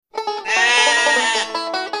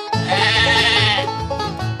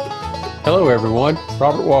Hello, everyone.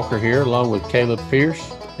 Robert Walker here, along with Caleb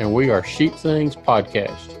Pierce, and we are Sheep Things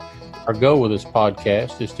Podcast. Our goal with this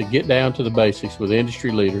podcast is to get down to the basics with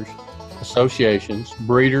industry leaders, associations,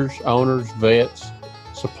 breeders, owners, vets,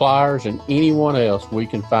 suppliers, and anyone else we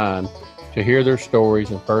can find to hear their stories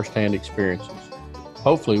and firsthand experiences.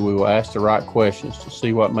 Hopefully, we will ask the right questions to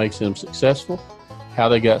see what makes them successful, how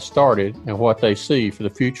they got started, and what they see for the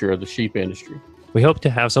future of the sheep industry. We hope to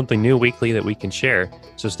have something new weekly that we can share,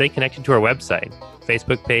 so stay connected to our website,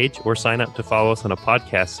 Facebook page, or sign up to follow us on a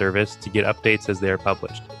podcast service to get updates as they are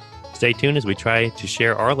published. Stay tuned as we try to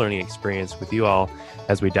share our learning experience with you all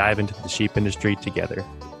as we dive into the sheep industry together.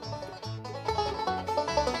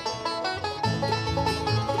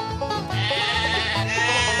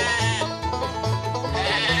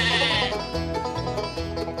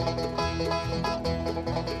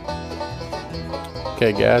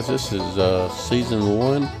 Okay, guys, this is Season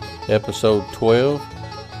 1, Episode 12,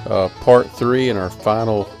 Part 3 and our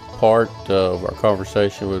final part of our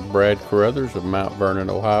conversation with Brad Carothers of Mount Vernon,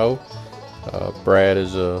 Ohio. Brad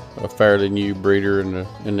is a fairly new breeder in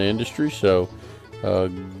the industry, so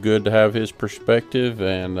good to have his perspective,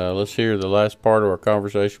 and let's hear the last part of our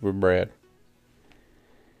conversation with Brad.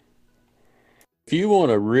 If you want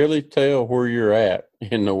to really tell where you're at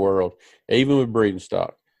in the world, even with breeding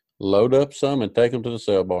stock, load up some and take them to the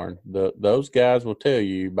sale barn. Those guys will tell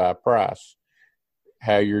you by price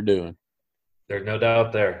how you're doing. There's no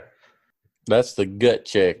doubt there. That's the gut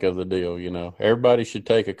check of the deal, you know. Everybody should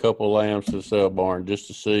take a couple lambs to the sale barn just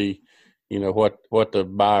to see, you know, what the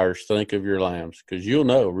buyers think of your lambs, because you'll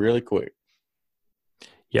know really quick.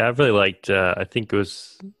 Yeah, I really liked, I think it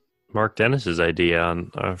was Mark Dennis's idea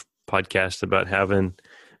on our podcast about having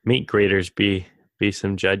meat graders be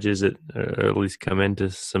some judges that at least come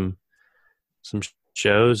into some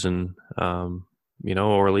shows and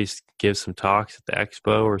or at least give some talks at the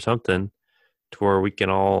expo or something to where we can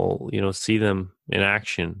all see them in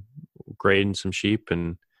action grading some sheep.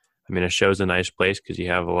 And I mean, a show's a nice place because you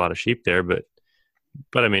have a lot of sheep there, but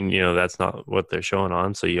I mean, that's not what they're showing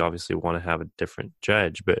on, so you obviously want to have a different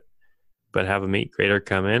judge, but have a meat grader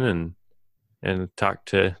come in and talk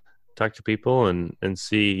to people and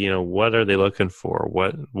see, what are they looking for?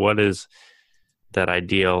 What is that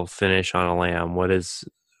ideal finish on a lamb? What is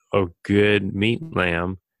a good meat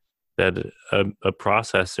lamb that a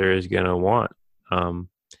processor is going to want? I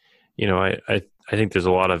think there's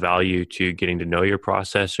a lot of value to getting to know your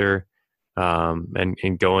processor,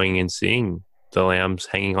 and going and seeing the lambs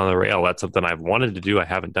hanging on the rail. That's something I've wanted to do. I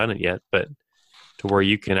haven't done it yet, but to where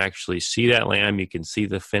you can actually see that lamb, you can see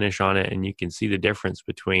the finish on it, and you can see the difference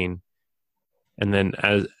between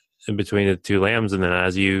the two lambs. And then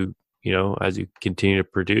as you continue to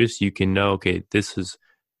produce, you can know, okay, this is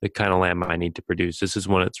the kind of lamb I need to produce. This is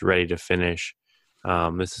when it's ready to finish.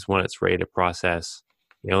 This is when it's ready to process.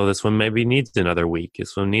 This one maybe needs another week.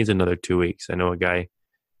 This one needs another 2 weeks. I know a guy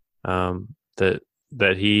that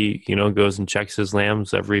he goes and checks his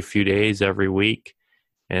lambs every few days, every week,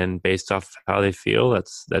 and based off how they feel,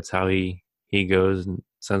 that's how he goes and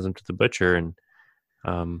sends them to the butcher. And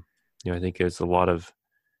I think there's a lot of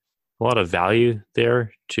value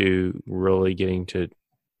there to really getting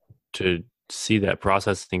to see that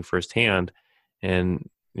processing firsthand. And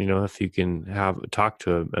if you can talk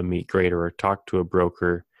to a meat grader or talk to a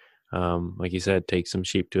broker, like you said, take some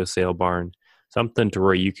sheep to a sale barn, something to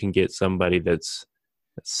where you can get somebody that's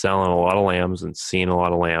selling a lot of lambs and seeing a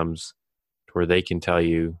lot of lambs, to where they can tell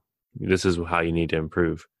you this is how you need to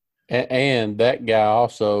improve. And that guy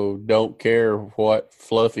also don't care what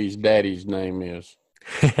Fluffy's daddy's name is.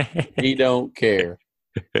 He don't care.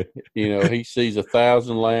 He sees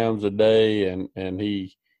 1,000 lambs a day, and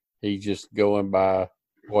he just going by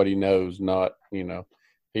what he knows. Not, he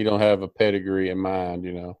don't have a pedigree in mind.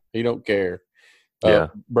 He don't care. Yeah.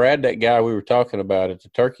 Brad, that guy we were talking about at the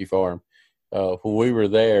turkey farm, when we were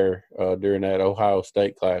there during that Ohio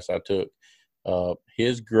State class I took,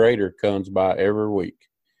 his grader comes by every week.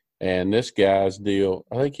 And this guy's deal,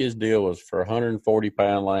 I think his deal was for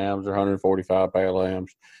 140-pound lambs or 145-pound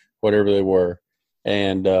lambs, whatever they were.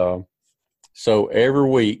 And so every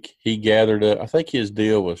week he gathered up, I think his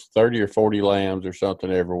deal was 30 or 40 lambs or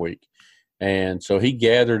something every week. And so he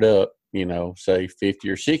gathered up, say 50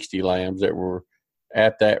 or 60 lambs that were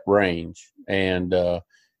at that range. And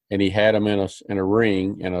he had them in a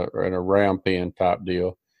ring, in a round pen type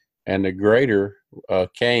deal. And the grader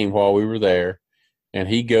came while we were there. And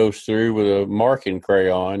he goes through with a marking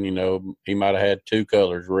crayon, he might have had two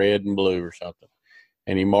colors, red and blue or something.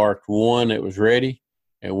 And he marked one that was ready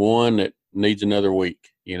and one that needs another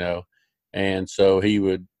week, And so he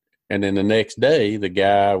would, and then the next day, the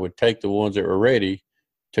guy would take the ones that were ready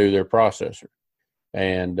to their processor.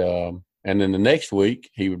 And then the next week,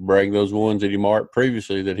 he would bring those ones that he marked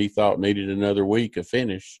previously that he thought needed another week of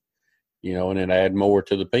finish, and then add more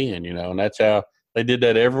to the pen, and that's how they did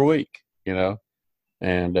that every week, and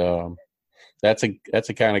that's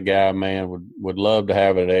a kind of guy, man, would love to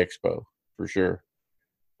have at Expo for sure.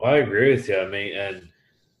 Well, I agree with you. I mean, and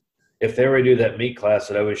if they were to do that meat class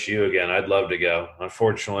at OSU again, I'd love to go.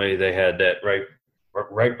 Unfortunately, they had that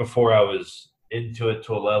right before I was into it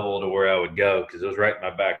to a level to where I would go because it was right in my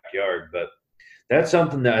backyard. But that's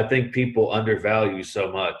something that I think people undervalue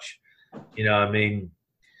so much. I mean,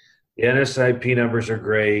 the NSIP numbers are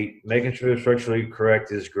great. Making sure they're structurally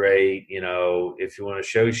correct is great. If you want to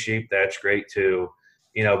show sheep, that's great too.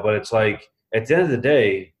 But it's like at the end of the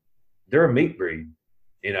day, they're a meat breed.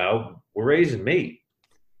 We're raising meat.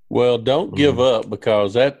 Well, don't give up,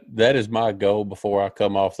 because that is my goal before I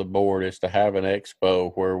come off the board, is to have an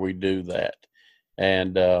expo where we do that.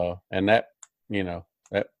 And that,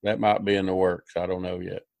 that might be in the works. I don't know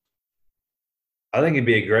yet. I think it'd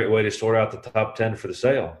be a great way to sort out the top 10 for the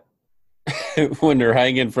sale. When they're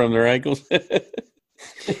hanging from their ankles.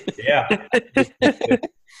 Yeah.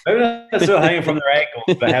 Maybe not still hanging from their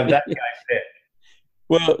ankles, but have that guy fit.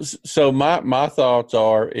 Well, so my thoughts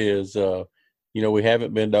is, we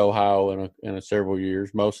haven't been to Ohio in several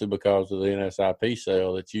years, mostly because of the NSIP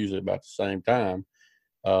sale. That's usually about the same time.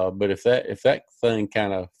 But if that thing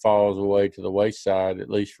kind of falls away to the wayside, at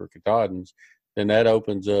least for Katahdins, then that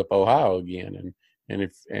opens up Ohio again. And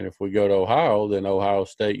if we go to Ohio, then Ohio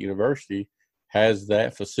State University has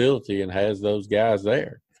that facility and has those guys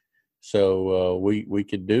there. So we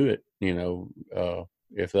could do it,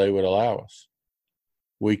 if they would allow us.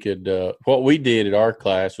 We could what we did at our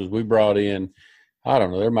class was we brought in, I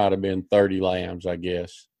don't know, there might have been 30 lambs, I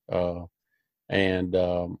guess. And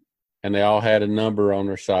they all had a number on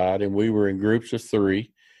their side, and we were in groups of 3,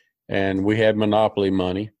 and we had monopoly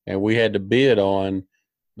money, and we had to bid on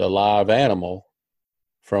the live animal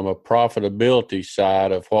from a profitability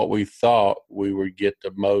side of what we thought we would get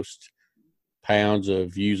the most pounds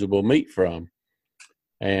of usable meat from.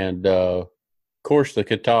 And of course, the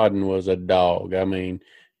Katahdin was a dog. I mean,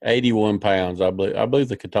 81 pounds. I believe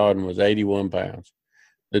the Katahdin was 81 pounds.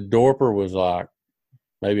 The Dorper was like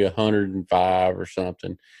maybe 105 or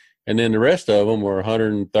something. And then the rest of them were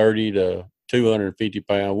 130 to 250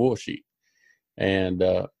 pound wool sheep. And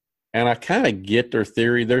I kind of get their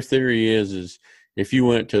theory. Their theory is if you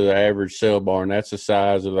went to the average sale barn, that's the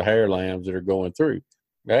size of the hair lambs that are going through.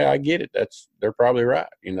 Yeah, I get it. They're probably right.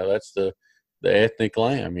 That's the ethnic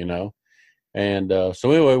lamb, And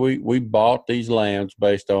so anyway, we bought these lambs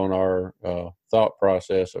based on our thought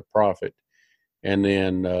process of profit. And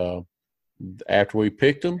then after we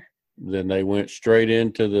picked them, then they went straight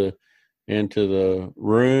into the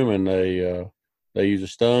room, and they used a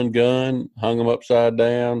stun gun, hung them upside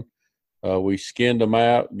down. We skinned them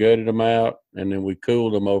out, gutted them out, and then we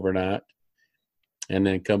cooled them overnight. And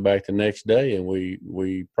then come back the next day, and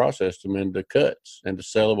we processed them into cuts, into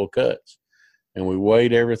sellable cuts. And we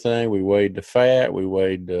weighed everything. We weighed the fat. We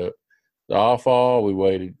weighed the offal. We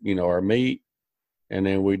weighed, our meat. And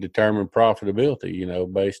then we determined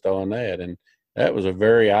profitability, based on that. And that was a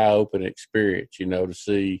very eye-opening experience, to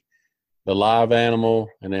see the live animal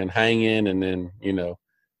and then hanging. And then,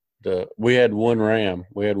 we had one ram.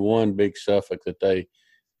 We had one big Suffolk that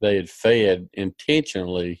they had fed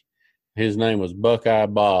intentionally. His name was Buckeye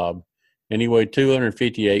Bob, and he weighed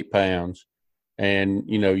 258 pounds. And,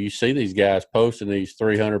 you see these guys posting these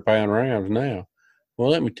 300-pound rams now. Well,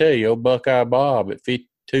 let me tell you, old Buckeye Bob at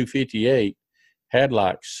 258 had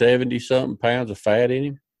like 70-something pounds of fat in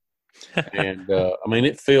him. And,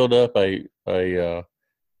 it filled up a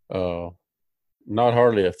not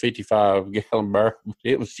hardly a 55-gallon barrel, but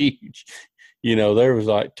it was huge. There was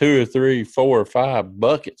like 2 or 3, 4 or 5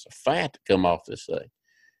 buckets of fat to come off this thing.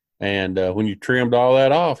 And when you trimmed all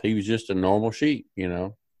that off, he was just a normal sheep,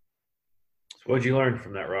 So what'd you learn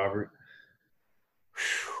from that, Robert?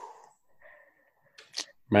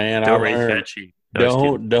 Man, don't I raise learned fat sheep.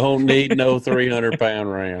 No, don't need no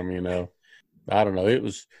 300-pound ram, I don't know. It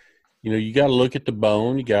was, you got to look at the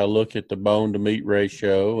bone. You got to look at the bone to meat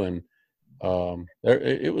ratio. And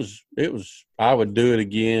it was, I would do it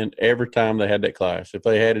again every time they had that class. If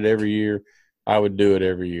they had it every year, I would do it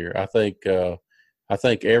every year. I think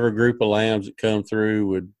every group of lambs that come through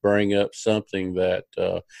would bring up something that,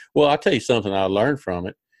 I'll tell you something I learned from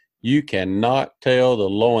it. You cannot tell the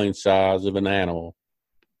loin size of an animal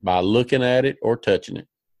by looking at it or touching it.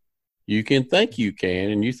 You can think you can,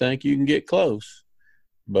 and you think you can get close,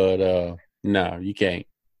 but no, you can't.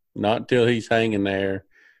 Not until he's hanging there.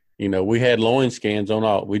 We had loin scans on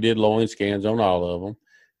all. We did loin scans on all of them,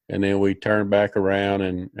 and then we turned back around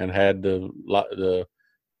and had the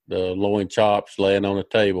loin chops laying on the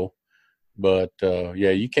table. But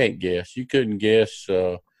yeah, you can't guess. You couldn't guess.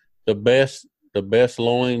 The best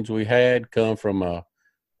loins we had come from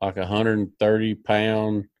like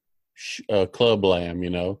 130-pound club lamb. He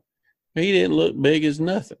didn't look big as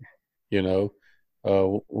nothing.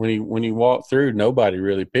 When he walked through, nobody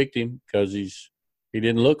really picked him because he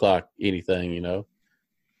didn't look like anything.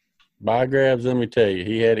 By grabs, let me tell you,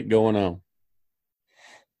 he had it going on.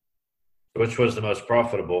 Which was the most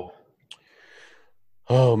profitable?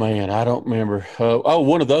 Oh man, I don't remember.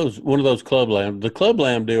 One of those club lamb. The club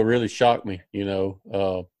lamb deal really shocked me.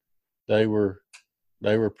 They were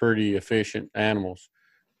pretty efficient animals.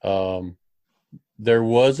 There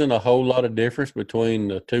wasn't a whole lot of difference between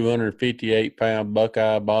the 258-pound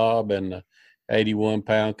Buckeye Bob and the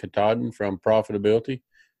 81-pound Katahdin from profitability,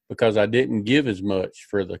 because I didn't give as much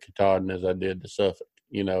for the Katahdin as I did the Suffolk.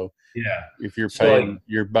 Yeah. If you're paying,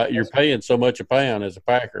 you're paying so much a pound as a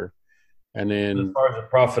packer, and then as far as the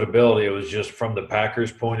profitability, it was just from the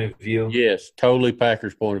Packers' point of view. Yes, totally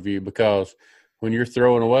Packers' point of view, because when you're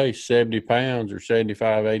throwing away 70 pounds or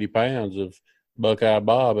 75, 80 pounds of Buckeye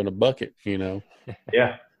Bob in a bucket,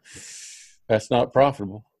 Yeah. that's not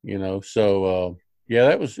profitable, So, yeah,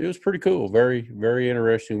 it was pretty cool. Very, very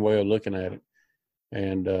interesting way of looking at it.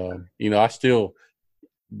 And, I still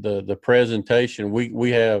the presentation,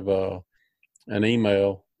 we have an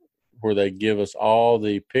email where they give us all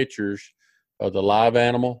the pictures of the live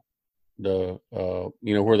animal,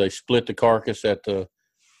 where they split the carcass at the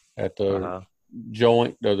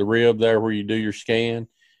joint or the rib there where you do your scan,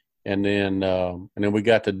 and then we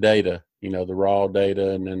got the data, the raw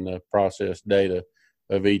data and then the processed data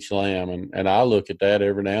of each lamb, and I look at that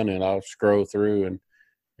every now and then. I'll scroll through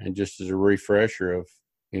and just as a refresher of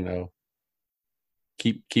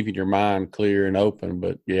keeping your mind clear and open.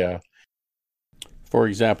 But yeah. For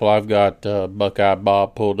example, I've got Buckeye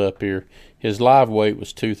Bob pulled up here. His live weight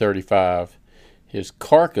was 235. His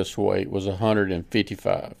carcass weight was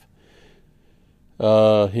 155.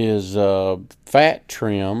 His fat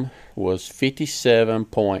trim was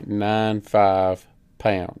 57.95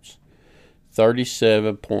 pounds.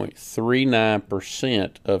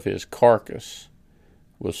 37.39% of his carcass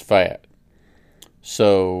was fat.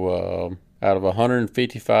 So out of a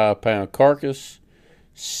 155-pound carcass,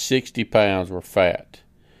 60 pounds were fat.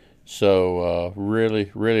 So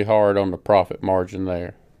really, really hard on the profit margin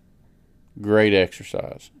there. Great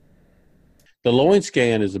exercise. The loin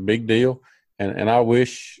scan is a big deal, and I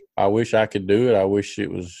wish I could do it. I wish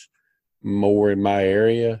it was more in my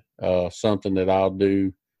area. Something that I'll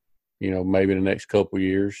do, maybe in the next couple of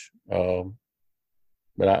years.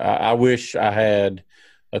 But I wish I had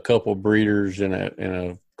a couple breeders in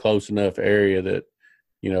a close enough area that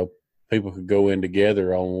people could go in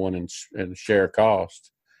together on one and share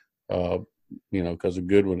cost, because a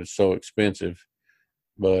good one is so expensive.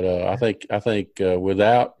 But I think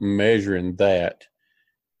without measuring that,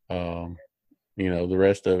 the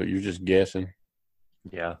rest of it, you're just guessing.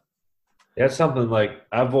 Yeah. That's something like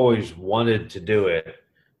I've always wanted to do it,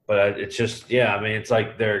 but it's just, it's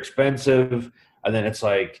like they're expensive. And then it's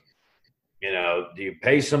like, do you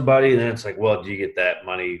pay somebody? And then it's like, well, do you get that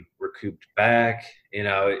money recouped back?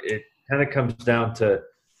 It kind of comes down to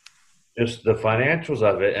just the financials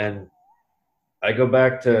of it. And I go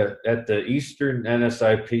back to at the Eastern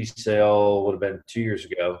NSIP sale, would have been 2 years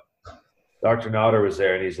ago. Dr. Notter was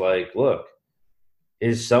there, and he's like, look,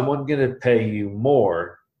 is someone going to pay you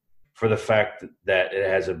more for the fact that it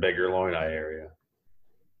has a bigger loin eye area?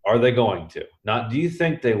 Are they going to? Not do you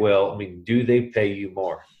think they will? I mean, do they pay you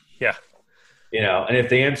more? Yeah. And if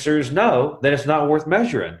the answer is no, then it's not worth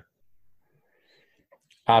measuring.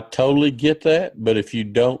 I totally get that, but if you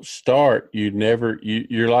don't start,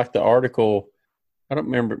 you're like the article. I don't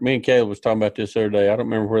remember. Me and Caleb was talking about this the other day. I don't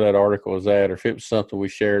remember where that article was at, or if it was something we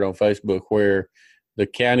shared on Facebook, where the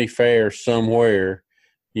county fair somewhere,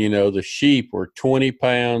 the sheep were 20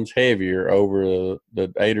 pounds heavier over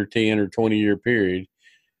the 8 or 10 or 20-year period,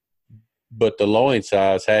 but the loin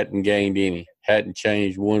size hadn't gained any, hadn't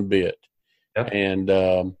changed one bit. Yep. And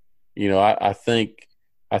I think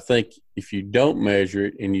if you don't measure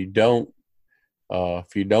it and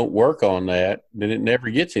if you don't work on that, then it never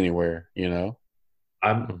gets anywhere.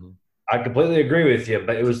 I completely agree with you,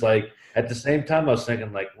 but it was like at the same time I was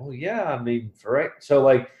thinking like, well, yeah, I mean, right. So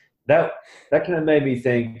like that kind of made me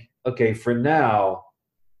think, okay, for now,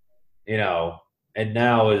 and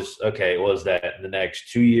now is okay. Was that in the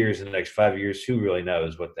next 2 years, in the next 5 years? Who really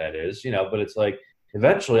knows what that is? But it's like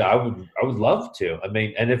eventually I would love to. I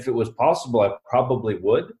mean, and if it was possible, I probably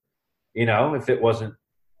would. If it wasn't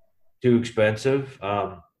too expensive.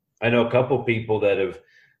 I know a couple people that have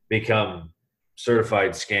become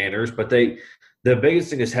certified scanners, but the biggest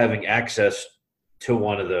thing is having access to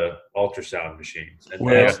one of the ultrasound machines, and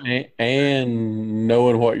Well, that's and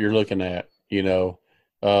knowing what you're looking at,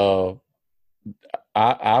 uh,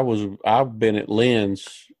 I've been at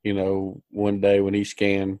Lynn's, one day when he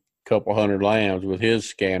scanned a couple hundred lambs with his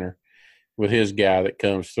scanner, with his guy that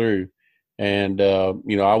comes through. And, I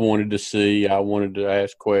wanted to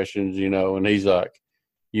ask questions, and he's like,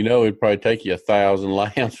 it'd probably take you 1,000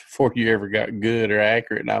 lambs before you ever got good or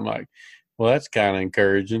accurate. And I'm like, well, that's kind of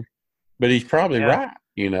encouraging, but he's probably right,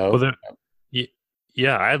 Well,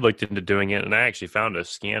 yeah, I looked into doing it, and I actually found a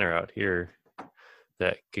scanner out here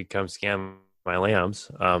that could come scan my lambs.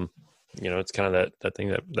 It's kind of that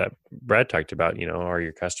thing that Brad talked about. Are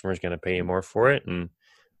your customers going to pay you more for it? And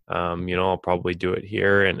I'll probably do it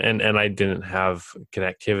here. And I didn't have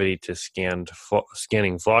connectivity to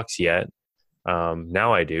scanning flocks yet.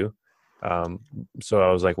 Now I do. So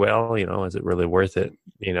I was like, well, is it really worth it?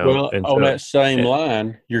 Well, And on so, that same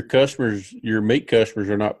line, your meat customers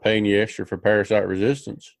are not paying you extra for parasite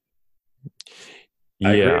resistance.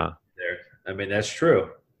 I agree yeah, there. I mean, that's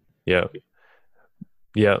true. yeah,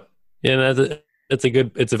 yeah. And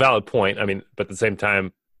it's a valid point. I mean, but at the same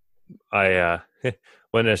time, I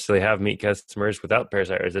wouldn't necessarily have meat customers without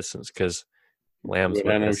parasite resistance because lambs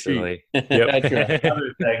But I wouldn't know sheep. necessarily. That's right. Yep.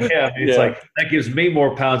 Other thing, yeah, I mean, it's Yeah. like that gives me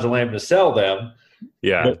more pounds of lamb to sell them.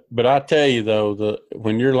 Yeah. But I tell you though,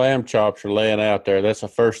 when your lamb chops are laying out there, that's the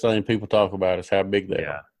first thing people talk about is how big they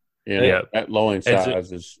are. Yeah. That loin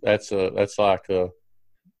size that's like the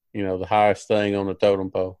highest thing on the totem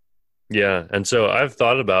pole. Yeah. And so I've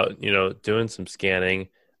thought about, doing some scanning.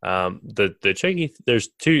 There's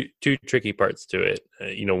two tricky parts to it.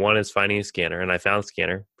 One is finding a scanner, and I found a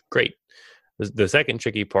scanner. Great. The second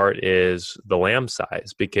tricky part is the lamb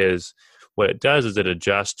size, because what it does is it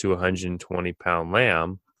adjusts to a 120-pound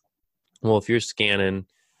lamb. Well, if you're scanning,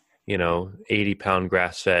 80-pound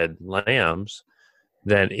grass-fed lambs,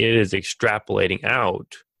 then it is extrapolating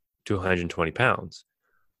out to 120 pounds.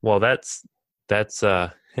 Well, that's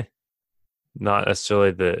not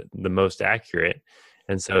necessarily the most accurate,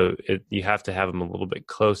 and so you have to have them a little bit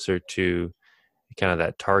closer to kind of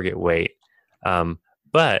that target weight.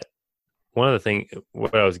 But one of the things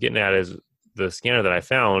what I was getting at is the scanner that I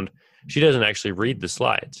found, she doesn't actually read the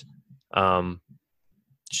slides.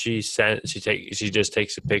 She just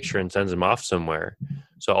takes a picture and sends them off somewhere.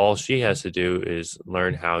 So all she has to do is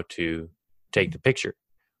learn how to take the picture,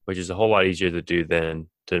 which is a whole lot easier to do than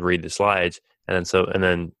to read the slides. And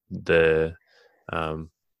then the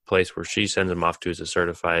place where she sends them off to is a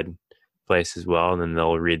certified place as well, and then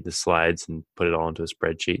they'll read the slides and put it all into a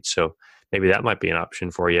spreadsheet. So maybe that might be an option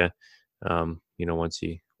for you. Once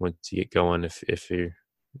you get going, if you're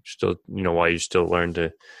still, while you still learn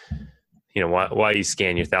to, while you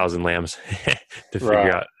scan your 1,000 lambs to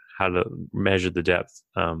figure out how to measure the depth,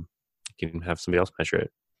 you can have somebody else measure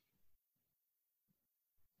it.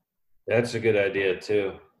 That's a good idea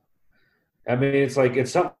too. I mean, it's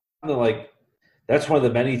something like that's one of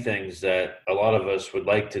the many things that a lot of us would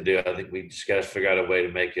like to do. I think we just got to figure out a way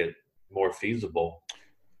to make it more feasible.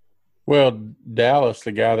 Well, Dallas,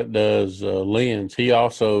 the guy that does Lynn's, he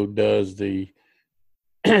also does the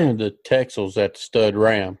the Texels at the stud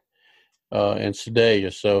ram in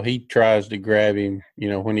Sedalia. So he tries to grab him,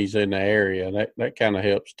 when he's in the area. That kind of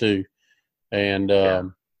helps too. And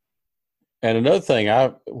and another thing,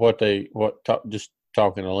 just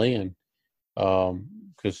talking to Lynn,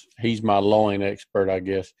 because he's my loin expert, I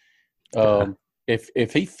guess.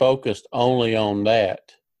 If he focused only on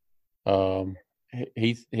that,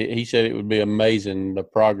 he said it would be amazing the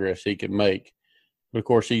progress he could make. But of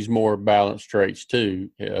course, he's more balanced traits too.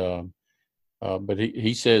 But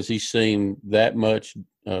he says he's seen that much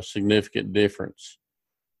significant difference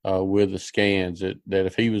with the scans that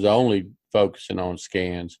if he was only focusing on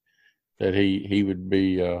scans, that he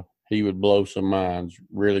would blow some minds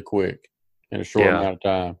really quick in a short amount of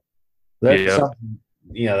time. That's something,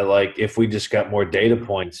 like if we just got more data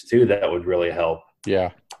points too, that would really help.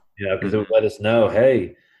 Yeah. Because it would let us know,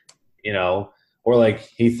 hey, or like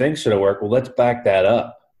he thinks it'll work. Well, let's back that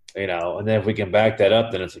up, and then if we can back that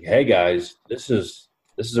up, then it's like, hey guys, this is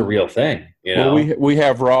a real thing. Well, we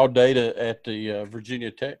have raw data at the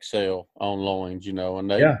Virginia Tech sale on loins,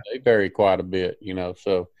 and they vary quite a bit,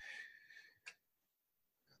 so.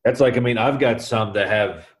 That's like, I've got some that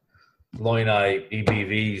have loin eye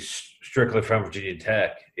EBVs strictly from Virginia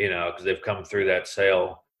Tech, because they've come through that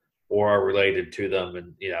sale or are related to them,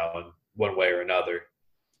 and in one way or another,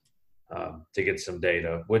 to get some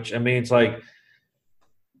data. Which it's like,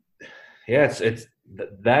 yeah, it's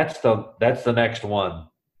that's the next one.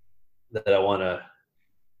 that I want to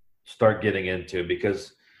start getting into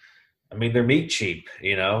because, I mean, they're meat cheap,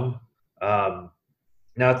 you know. Now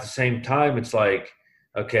at the same time, it's like,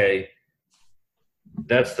 okay,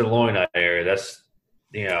 that's the loin area. That's,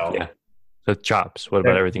 you know, Yeah. So chops. What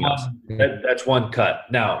about that's everything else? that's one cut.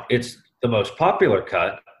 Now it's the most popular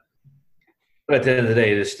cut, but at the end of the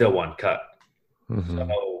day, it is still one cut. Mm-hmm.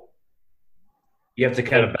 So you have to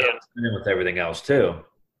kind of balance it in with everything else too.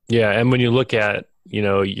 Yeah, and when you look at,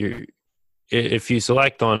 if you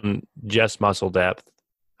select on just muscle depth,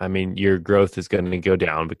 I mean, your growth is going to go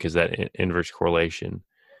down because that inverse correlation.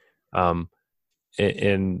 And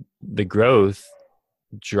the growth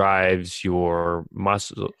drives your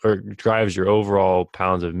muscle or drives your overall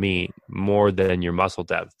pounds of meat more than your muscle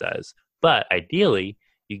depth does. But ideally,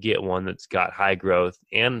 you get one that's got high growth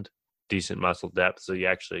and decent muscle depth, so you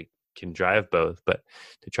actually can drive both. But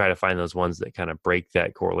to try to find those ones that kind of break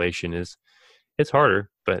that correlation it's harder.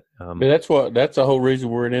 But That's the whole reason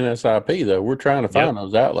we're in NSIP though. We're trying to find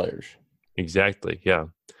those outliers. Exactly. Yeah.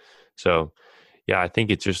 So yeah, I think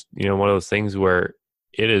it's just, one of those things where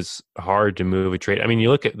it is hard to move a trait. I mean, you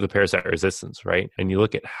look at the parasite resistance, right? And you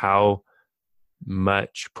look at how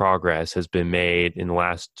much progress has been made in the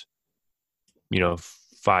last,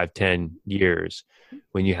 5-10 years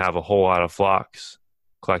when you have a whole lot of flocks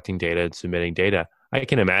collecting data and submitting data. I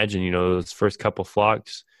can imagine, those first couple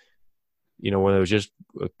flocks, when there was just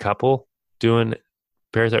a couple doing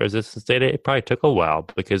parasite resistance data, it probably took a while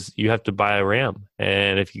because you have to buy a RAM.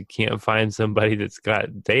 And if you can't find somebody that's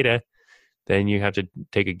got data, then you have to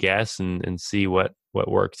take a guess and see what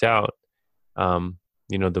works out.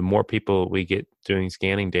 The more people we get doing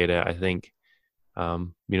scanning data, I think,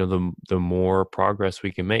 the more progress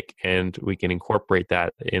we can make, and we can incorporate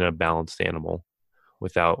that in a balanced animal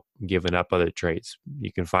without giving up other traits.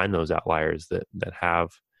 You can find those outliers that have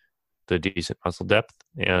the decent muscle depth,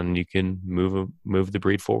 and you can move the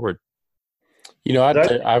breed forward.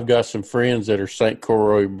 I've got some friends that are St.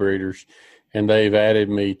 Croix breeders, and they've added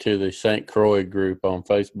me to the St. Croix group on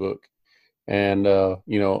Facebook. And,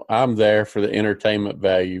 I'm there for the entertainment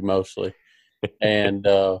value mostly. And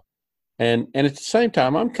at the same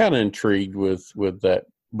time, I'm kind of intrigued with that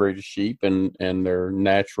breed of sheep and their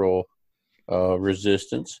natural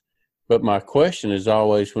resistance. But my question is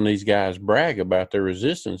always, when these guys brag about their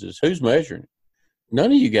resistance, is who's measuring it?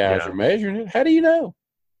 None of you guys are measuring it. How do you know?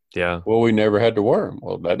 Yeah. Well, we never had to worm.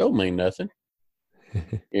 Well, that don't mean nothing.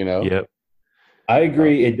 Yep. I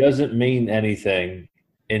agree. It doesn't mean anything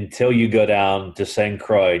until you go down to St.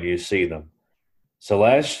 Croix and you see them. So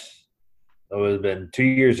it would have been 2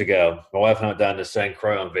 years ago, my wife and I went down to St.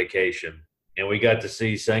 Croix on vacation, and we got to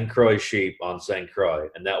see St. Croix sheep on St. Croix,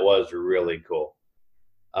 and that was really cool.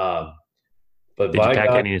 But did you pack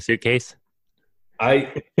any in a suitcase?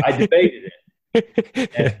 I debated it.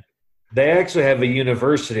 And they actually have a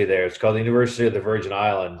university there. It's called the University of the Virgin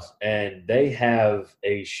Islands, and they have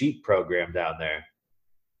a sheep program down there.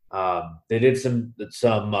 They did some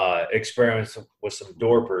experiments with some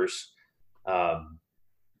Dorpers,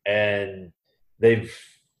 and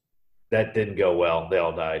that didn't go well. They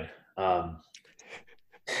all died.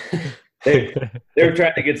 They were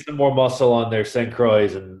trying to get some more muscle on their St.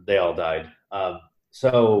 Croix, and they all died.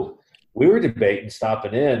 So we were debating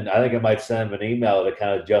stopping in. I think I might send them an email to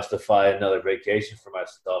kind of justify another vacation for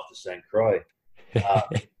myself to St. Croix.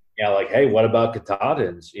 Like, hey, what about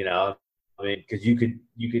Carothers? I mean, because you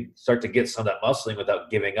could start to get some of that muscling without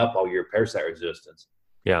giving up all your parasite resistance.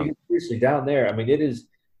 Yeah. Seriously, down there, I mean, it is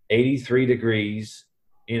 83 degrees,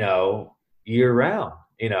 year round,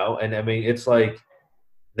 and I mean, it's like,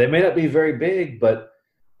 they may not be very big, but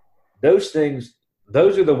those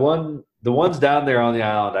are the ones down there on the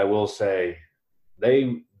island, I will say,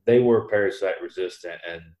 they were parasite resistant,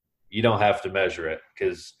 and you don't have to measure it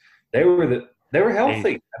because they were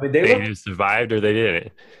healthy. They either survived or they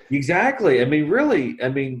didn't. Exactly. I mean, really,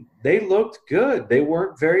 they looked good. They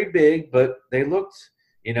weren't very big, but they looked,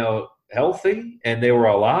 healthy, and they were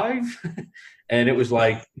alive. And it was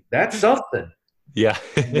like, that's something. Yeah.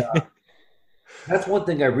 And, that's one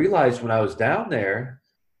thing I realized when I was down there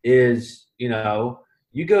is, you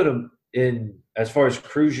go as far as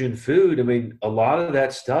Crucian food, I mean, a lot of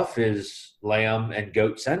that stuff is lamb and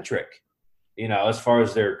goat centric, as far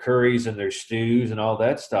as their curries and their stews and all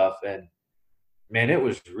that stuff. And man, it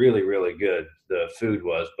was really, really good. The food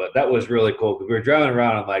was, but that was really cool because we were driving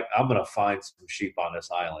around. I'm like, I'm going to find some sheep on this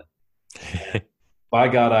island. And by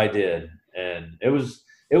God, I did. And it was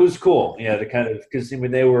cool, to kind of, because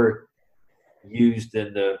they were used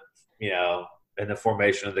in the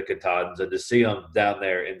formation of the Carothers, and to see them down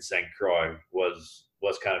there in St. Croix was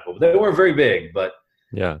kind of cool. They weren't very big, but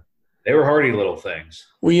yeah, They were hardy little things.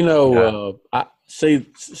 Well, I see.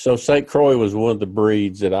 So St. Croix was one of the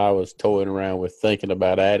breeds that I was toying around with, thinking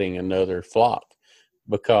about adding another flock,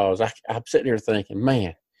 because I'm sitting here thinking,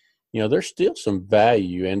 man, there's still some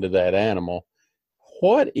value into that animal.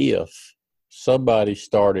 What if somebody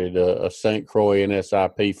started a St. Croix and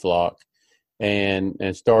SIP flock and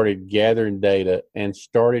started gathering data and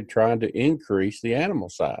started trying to increase the animal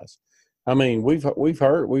size? I mean, we've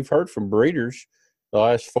heard from breeders the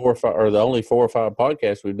last 4 or 5, or the only 4 or 5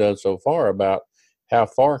 podcasts we've done so far, about how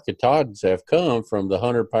far Katahdins have come from the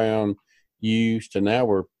 100-pound ewes to now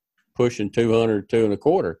we're pushing 200,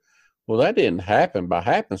 2.25. Well, that didn't happen by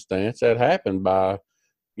happenstance. That happened by,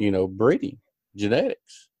 breeding,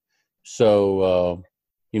 genetics. So,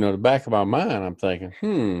 the back of my mind, I'm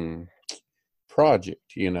thinking,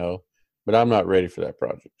 project, but I'm not ready for that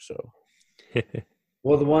project. So,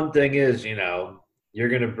 well, the one thing is, you're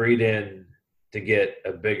going to breed in to get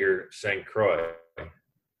a bigger St. Croix.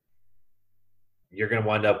 You're going to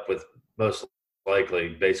wind up with most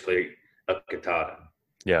likely basically a Katahdin.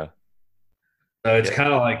 Yeah. So it's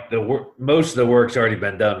kind of like most of the work's already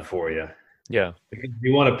been done for you. Yeah. Because if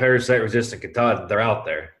you want a parasite-resistant Katahdin, they're out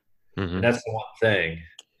there. Mm-hmm. And that's the one thing.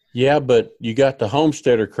 Yeah, but you got the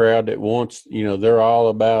homesteader crowd that wants, they're all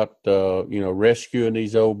about, rescuing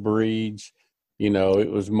these old breeds.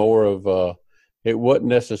 It was more of it wasn't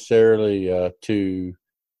necessarily to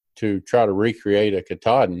try to recreate a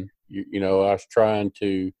Katahdin. I was trying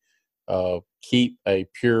to keep a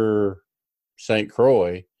pure St.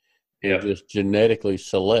 Croix and just genetically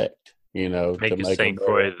select, to make a make St.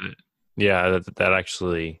 Croix. That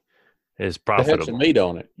actually is profitable. It had some meat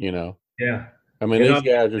on it, Yeah. I mean, these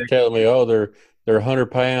guys are telling me, oh, they're 100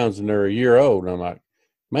 pounds and they're a year old. And I'm like,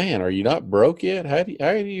 man, are you not broke yet? How do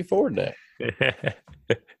you afford that?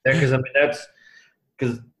 Because that's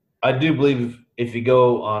because I do believe if you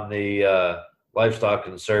go on the Livestock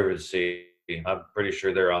Conservancy, I'm pretty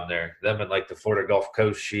sure they're on there. Them and like the Florida Gulf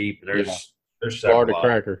Coast sheep. And there's Florida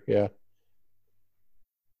cracker, yeah.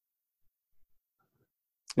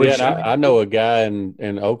 Which, I know a guy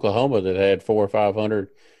in Oklahoma that had 400 or 500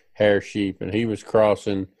 hair sheep, and he was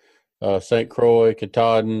crossing St. Croix,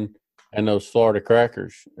 Katahdin, and those Florida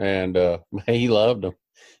crackers, and he loved them.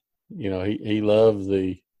 He loved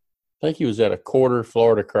I think he was at a quarter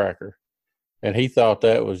Florida cracker, and he thought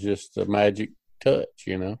that was just a magic touch,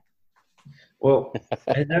 Well,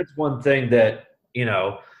 and that's one thing that,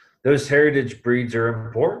 those heritage breeds are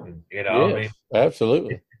important, Yes, I mean,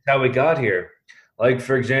 absolutely. it's how we got here. Like,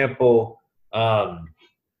 for example,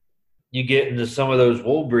 you get into some of those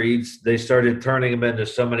wool breeds, they started turning them into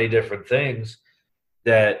so many different things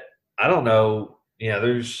that I don't know,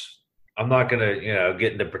 I'm not going to,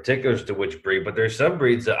 get into particulars to which breed, but there's some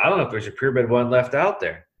breeds that I don't know if there's a purebred one left out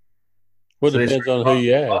there. Well, it depends on who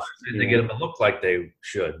you ask. To get them to look like they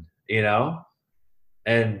should,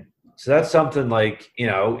 And so that's something like,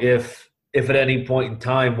 if at any point in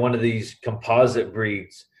time one of these composite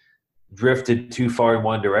breeds drifted too far in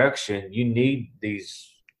one direction, you need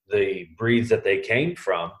the breeds that they came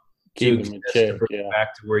from Keep them in check,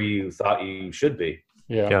 back to where you thought you should be.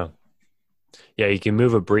 Yeah. You can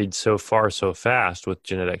move a breed so far so fast with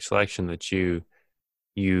genetic selection that you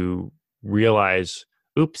realize,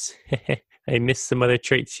 oops, I missed some other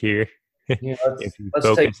traits here. Yeah, if you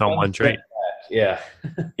focus on one trait. Yeah.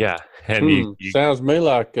 Yeah. And you sounds to me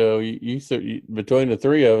like you between the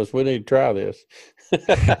three of us, we need to try this.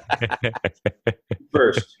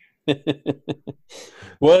 First.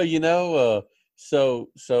 Well, so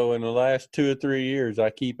in the last 2 or 3 years, I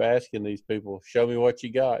keep asking these people, show me what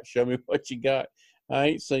you got. Show me what you got. I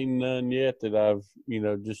ain't seen none yet that I've,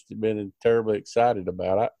 just been terribly excited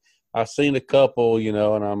about. I've seen a couple, and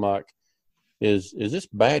I'm like, is this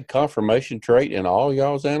bad conformation trait in all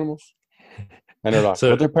y'all's animals? And they're like,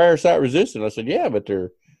 well, they're parasite resistant. I said, yeah, but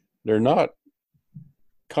they're not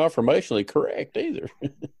conformationally correct either.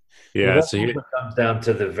 Yeah, well, so it comes down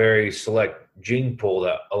to the very select gene pool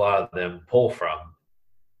that a lot of them pull from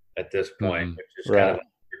at this point, which is kind of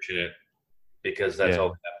unfortunate because that's all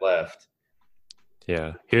they have left.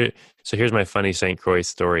 Yeah. Here's my funny St. Croix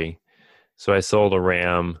story. So I sold a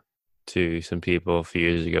ram to some people a few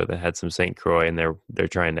years ago that had some St. Croix, and they're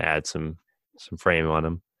trying to add some frame on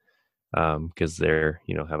them because they're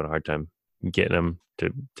having a hard time getting them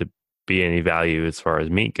to be any value as far as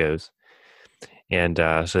meat goes. And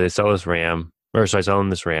so they sell this ram, or so I sell them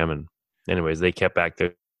this ram, and anyways, they kept back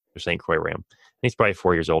their St. Croix ram. And he's probably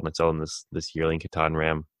 4 years old, and I sell them this yearling Katahdin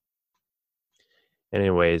ram.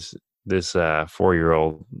 Anyways, this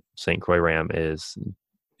 4-year-old St. Croix ram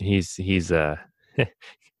he's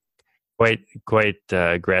quite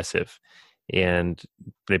aggressive, and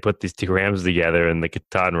they put these two rams together, and the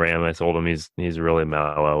Katahdin ram, I told him he's really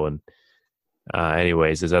mellow, and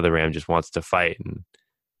anyways, his other ram just wants to fight, and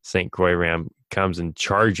St. Croix ram comes and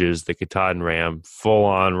charges the Katahdin ram full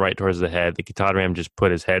on right towards the head. The Katahdin ram just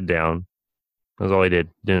put his head down. That's all he did.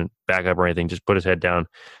 Didn't back up or anything. Just put his head down.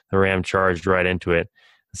 The ram charged right into it.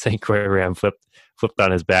 The St. Croix ram flipped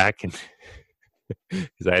on his back, and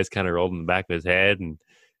his eyes kind of rolled in the back of his head, and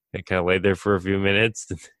it kind of laid there for a few minutes.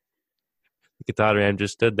 And the Katahdin ram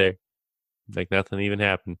just stood there like nothing even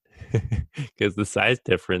happened, because the size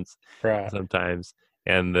difference sometimes,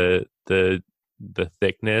 and the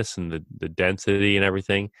thickness and the density and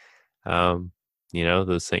everything.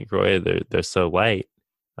 The St. Croix, they're so light.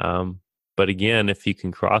 But again, if you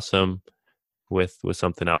can cross them with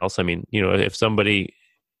something else, I mean, if somebody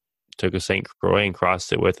took a St. Croix and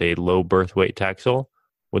crossed it with a low birth weight taxel,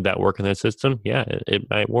 would that work in their system? Yeah, it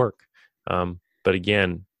might work. But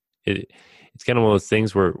again, it's kind of one of those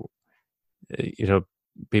things where,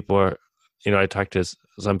 people are, I talked to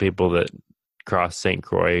some people that cross St.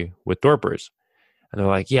 Croix with Dorpers, and they're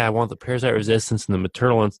like, yeah, I want the parasite resistance and the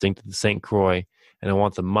maternal instinct of the St. Croix, and I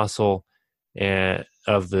want the muscle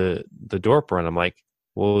of the Dorper. And I'm like,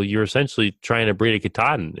 well, you're essentially trying to breed a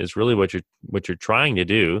Katahdin is really what you're trying to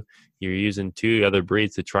do. You're using two other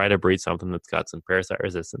breeds to try to breed something that's got some parasite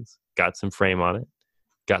resistance, got some frame on it,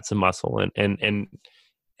 got some muscle.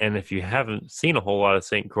 And if you haven't seen a whole lot of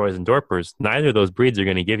St. Croix and Dorpers, neither of those breeds are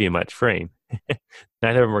going to give you much frame.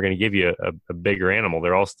 Neither of them are going to give you a bigger animal.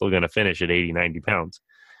 They're all still going to finish at 80, 90 pounds.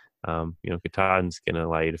 Katahdin's going to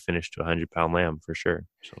allow you to finish to a 100-pound lamb for sure.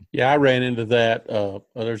 So. Yeah, I ran into that.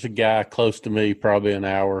 There's a guy close to me, probably an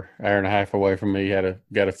hour and a half away from me, got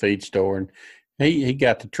a feed store, and he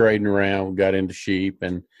got to trading around, got into sheep,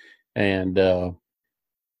 and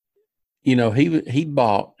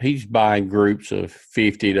he's buying groups of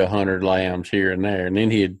 50 to 100 lambs here and there, and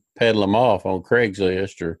then he'd peddle them off on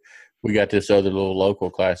Craigslist, or we got this other little local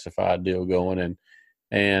classified deal going,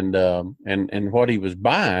 and what he was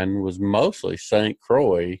buying was mostly St.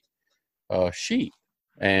 Croix sheep,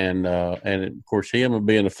 and of course, him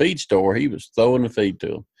being a feed store, he was throwing the feed to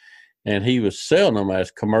them, and he was selling them as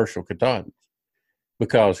commercial Katahdins,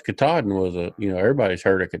 because Katahdin was everybody's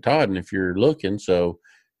heard of Katahdin if you're looking, so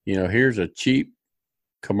here's a cheap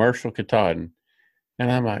commercial Katahdin,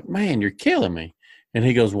 and I'm like, man, you're killing me. And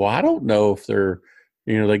he goes, well, I don't know if they're,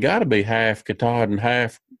 they got to be half Katahdin,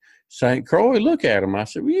 half St. Croix. Look at them. I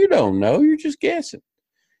said, well, you don't know. You're just guessing,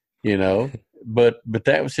 But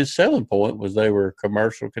that was his selling point, was they were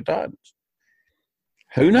commercial Katahdins.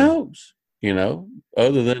 Who knows?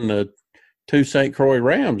 Other than the two St. Croix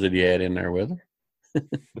rams that he had in there with him.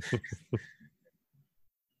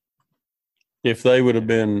 If they would have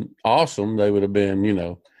been awesome, they would have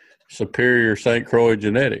been, superior St. Croix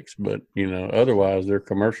genetics. But, otherwise they're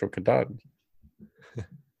commercial Katahdins.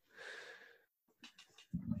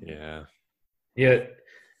 Yeah. Yeah.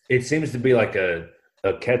 It seems to be like a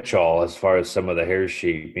catch-all as far as some of the hair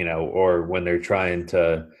sheep, or when they're trying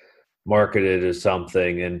to market it as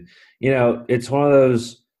something. And, it's one of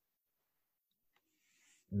those,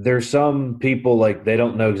 there's some people like they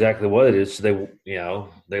don't know exactly what it is, so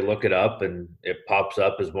they look it up and it pops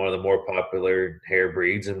up as one of the more popular hair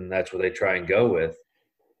breeds, and that's what they try and go with.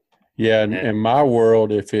 Yeah, in my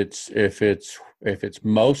world, if it's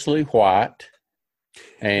mostly white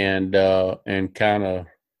and kind of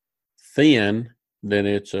thin, then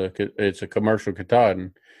it's a commercial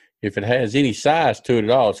Katahdin. If it has any size to it at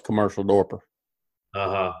all, it's commercial Dorper.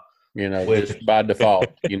 Just by default.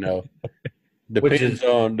 Depends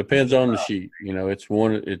on the sheep.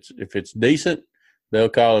 If it's decent, they'll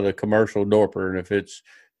call it a commercial Dorper, and if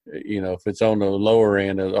it's on the lower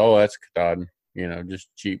end, that's Katahdin. Just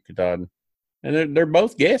cheap Katahdin, and they're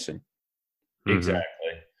both guessing. Exactly,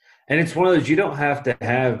 and it's one of those, you don't have to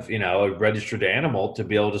have a registered animal to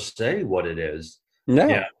be able to say what it is. No,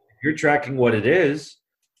 if you're tracking what it is,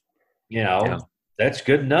 that's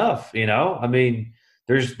good enough. I mean.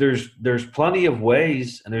 There's plenty of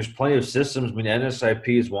ways, and there's plenty of systems. I mean,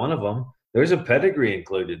 NSIP is one of them. There's a pedigree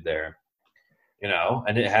included there,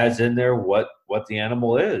 and it has in there what the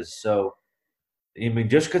animal is. So, I mean,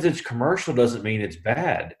 just because it's commercial doesn't mean it's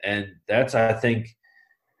bad. And that's, I think,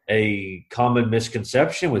 a common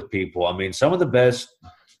misconception with people. I mean, some of the best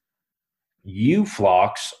ewe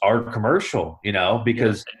flocks are commercial,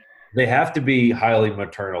 because they have to be highly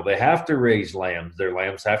maternal. They have to raise lambs. Their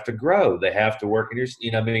lambs have to grow. They have to work in your,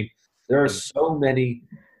 I mean, there are so many,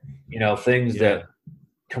 things that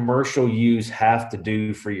commercial ewes have to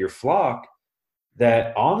do for your flock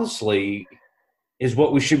that honestly is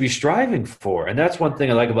what we should be striving for. And that's one thing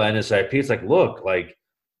I like about NSIP. It's like, look, like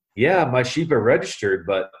yeah, my sheep are registered,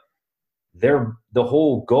 but the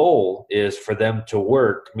whole goal is for them to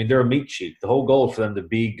work. I mean, they're a meat sheep. The whole goal is for them to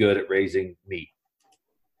be good at raising meat,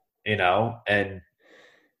 and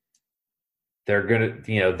they're gonna,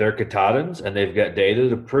 they're Katahdins, and they've got data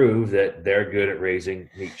to prove that they're good at raising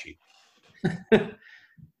meat sheep.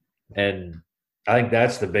 And I think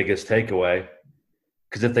that's the biggest takeaway,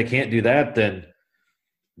 because if they can't do that, then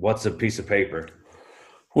what's a piece of paper?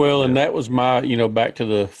 Well, and that was my, back to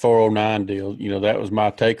the 409 deal, that was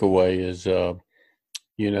my takeaway is,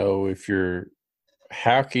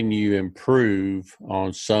 how can you improve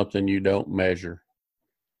on something you don't measure,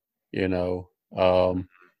 and then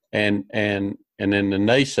the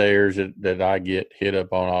naysayers that I get hit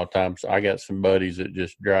up on all the time. So I got some buddies that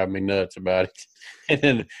just drive me nuts about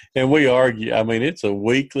it. and we argue. I mean, it's a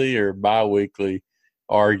weekly or biweekly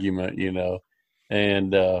argument,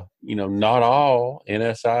 and, not all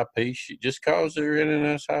NSIP, just because they're in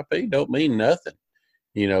an NSIP don't mean nothing.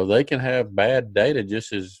 They can have bad data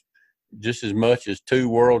just as much as two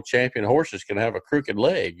world champion horses can have a crooked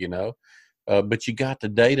leg, but you got the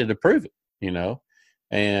data to prove it,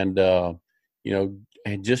 and, and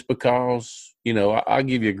just because, I'll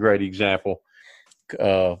give you a great example.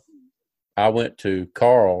 I went to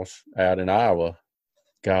Carl's out in Iowa.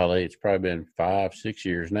 Golly, it's probably been 5-6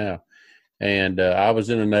 years now. And I was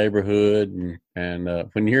in a neighborhood, and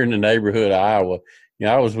when you're in the neighborhood of Iowa,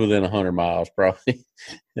 I was within 100 miles probably.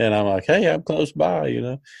 And I'm like, hey, I'm close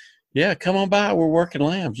by, Yeah, come on by. We're working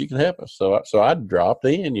lambs. You can help us. So I dropped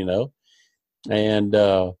in,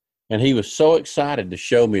 and he was so excited to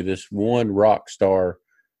show me this one rock star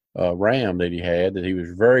ram that he had that he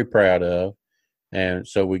was very proud of. And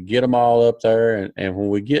so we get them all up there. And when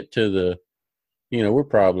we get to the, we're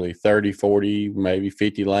probably 30, 40, maybe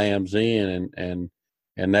 50 lambs in,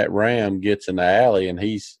 and that ram gets in the alley, and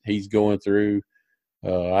he's going through. I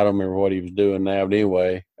don't remember what he was doing now, but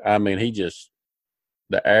anyway, I mean,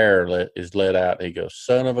 the air is let out. He goes,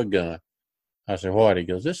 son of a gun. I said, what? He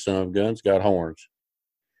goes, this son of a gun's got horns.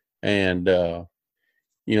 And,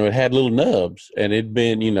 it had little nubs, and it'd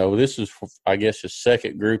been, this is, I guess, his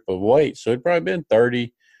second group of weights. So it'd probably been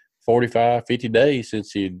 30, 45, 50 days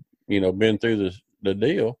since he'd, been through the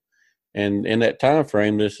deal. And in that time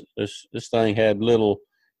frame, this thing had little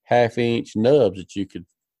half-inch nubs that you could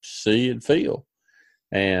see and feel.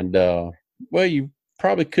 And, you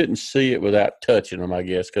probably couldn't see it without touching them, I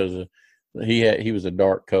guess, because he was a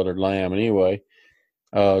dark-colored lamb. And anyway,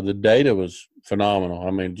 the data was phenomenal.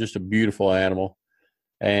 I mean, just a beautiful animal.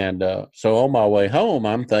 And so on my way home,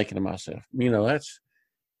 I'm thinking to myself, that's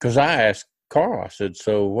because I asked Carl, I said,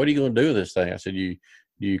 so what are you going to do with this thing? I said, you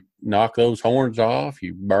knock those horns off,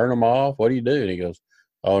 you burn them off, what do you do? And he goes,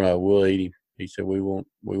 oh no, we'll eat him. He said, we won't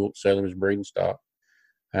sell him as breeding stock.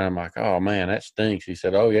 And I'm like, oh man, that stinks. He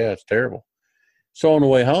said, oh yeah, it's terrible. So on the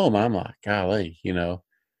way home, I'm like, golly,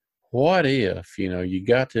 what if, you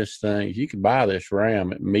got this thing, you could buy this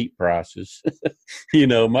ram at meat prices.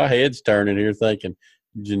 My head's turning here thinking,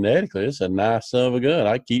 genetically, it's a nice son of a gun.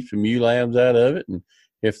 I keep some ewe lambs out of it. And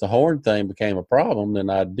if the horn thing became a problem, then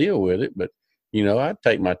I'd deal with it. But, I'd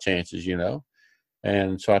take my chances,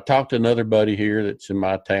 And so I talked to another buddy here that's in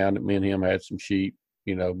my town that me and him had some sheep,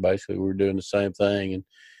 basically we were doing the same thing.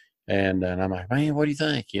 And I'm like, man, what do you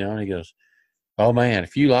think? And he goes, oh man,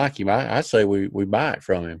 if you like him, I say we buy it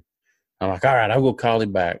from him. I'm like, all right, I'll go call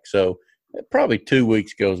him back. So probably 2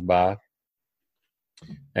 weeks goes by.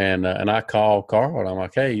 And I call Carl, and I'm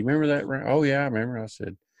like, hey, you remember that ram? Oh yeah, I remember. I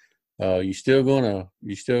said, you still gonna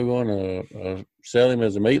sell him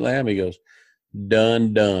as a meat lamb? He goes,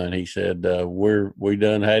 done. He said, we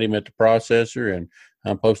done had him at the processor, and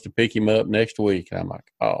I'm supposed to pick him up next week. And I'm like,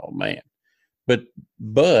 oh man. But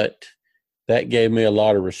that gave me a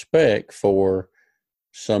lot of respect for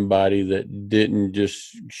somebody that didn't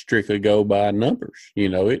just strictly go by numbers.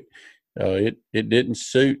 It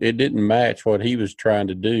didn't match what he was trying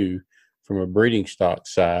to do from a breeding stock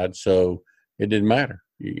side. So it didn't matter.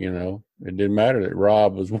 It didn't matter that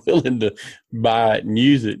Rob was willing to buy it and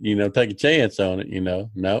use it, take a chance on it,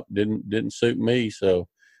 Nope, didn't suit me. So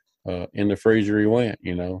in the freezer he went,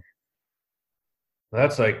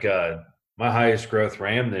 That's like my highest growth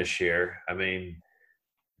ram this year. I mean,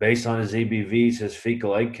 based on his EBVs, his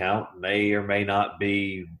fecal egg count may or may not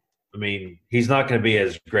be. I mean, he's not going to be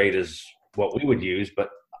as great as what we would use, but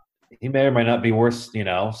he may or may not be worth,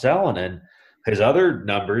 selling. And his other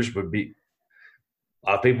numbers would be, a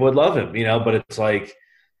lot of people would love him, but it's like,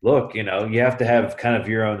 look, you have to have kind of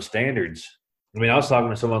your own standards. I mean, I was talking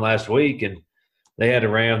to someone last week, and they had a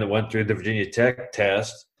ram that went through the Virginia Tech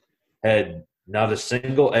test, had not a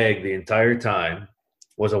single egg the entire time,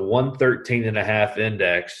 was a 113.5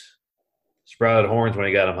 index. Sprouted horns when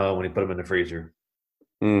he got them home when he put them in the freezer.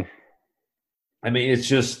 Mm. I mean, it's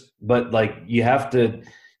just, but like you have to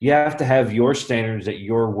have your standards that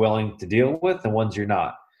you're willing to deal with and ones you're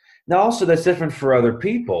not. Now, also that's different for other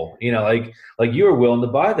people. Like you were willing to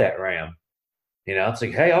buy that ram. It's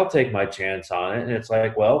like, hey, I'll take my chance on it, and it's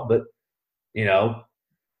like, well, but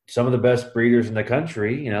some of the best breeders in the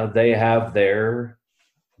country, they have their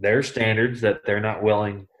standards that they're not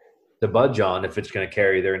willing to budge on if it's going to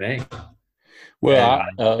carry their name. Well,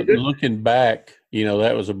 looking back,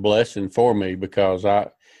 that was a blessing for me because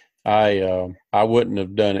I wouldn't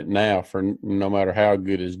have done it now for no matter how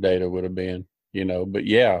good his data would have been, But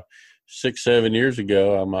yeah, 6-7 years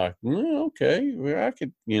ago, I'm like, okay, well, I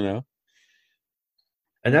could,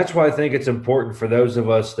 And that's why I think it's important for those of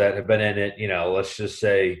us that have been in it, let's just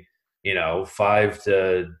say, 5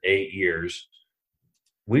 to 8 years.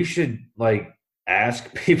 We should like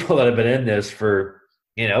ask people that have been in this for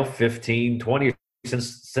 15, 20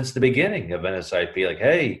 since the beginning of NSIP, like,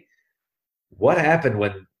 hey, what happened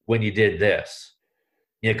when you did this?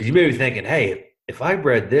 Because you may be thinking, hey, if I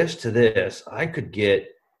bred this to this, I could get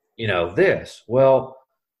this. Well,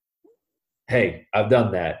 hey, I've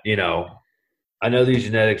done that. I know these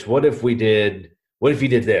genetics. What if you did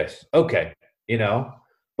this? Okay,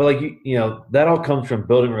 but like that all comes from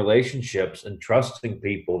building relationships and trusting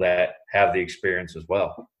people that have the experience as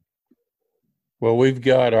well. Well, we've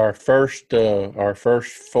got our first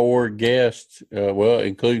 4 guests,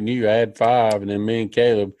 including you, add 5, and then me and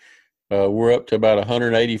Caleb, we're up to about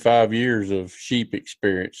 185 years of sheep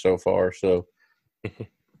experience so far. So,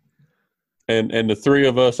 and the 3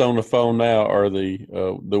 of us on the phone now are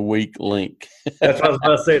the weak link. That's what I was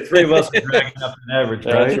about to say. 3 of us are dragging up an average,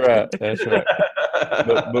 right? That's right.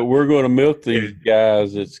 But we're going to milk these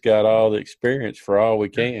guys that's got all the experience for all we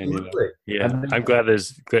can. Yeah, I'm glad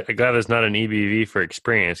there's not an EBV for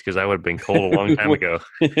experience because I would have been cold a long time ago.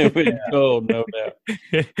 It would be cold, no doubt.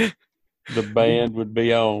 The band would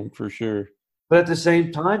be on for sure. But at the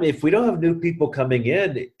same time, if we don't have new people coming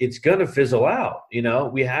in, it's going to fizzle out.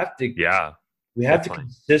 We have to. Yeah. We have to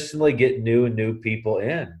consistently get new people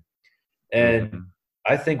in, and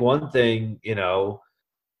I think one thing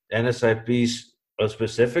NSIP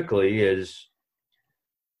specifically is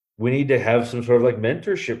we need to have some sort of like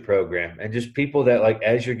mentorship program and just people that like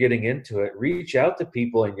as you're getting into it, reach out to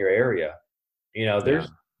people in your area.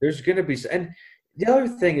 There's going to be, and the other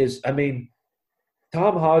thing is, I mean,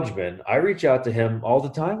 Tom Hodgman, I reach out to him all the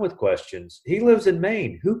time with questions. He lives in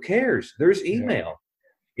Maine. Who cares? There's email.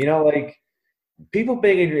 Like people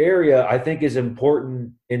being in your area, I think is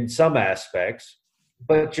important in some aspects,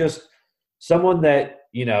 but just someone that,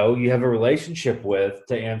 you have a relationship with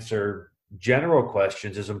to answer general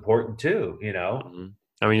questions is important too,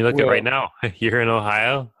 I mean, you look at right now, you're in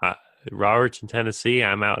Ohio, Robert's in Tennessee,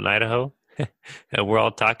 I'm out in Idaho, and we're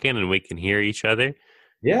all talking and we can hear each other.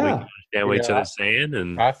 Yeah. We can understand what each other's saying.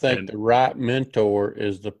 And I think the right mentor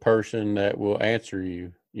is the person that will answer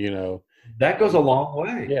you, That goes a long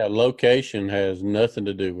way. Yeah, location has nothing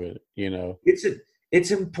to do with it,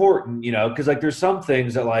 It's important, because like there's some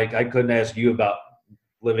things that like I couldn't ask you about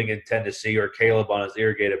living in Tennessee or Caleb on his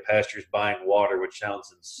irrigated pastures buying water, which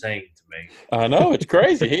sounds insane to me. I know, it's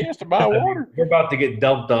crazy. He has to buy water. We're about to get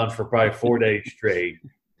dumped on for probably 4 days straight.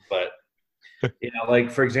 But,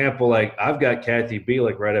 like for example, like I've got Kathy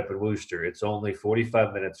Bielek right up in Worcester. It's only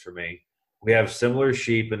 45 minutes for me. We have similar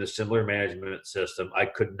sheep and a similar management system. I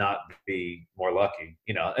could not be more lucky,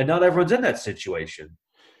 and not everyone's in that situation,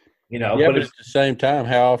 Yeah, but at the same time,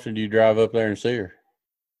 how often do you drive up there and see her?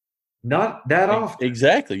 Not that often.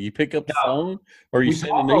 Exactly. You pick up the phone or you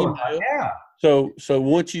send an email. Yeah. So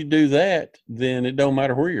once you do that, then it don't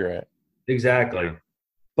matter where you're at. Exactly.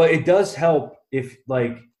 But it does help if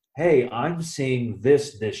like, hey, I'm seeing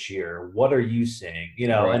this year. What are you seeing?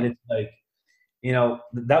 Right. And it's like,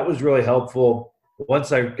 that was really helpful.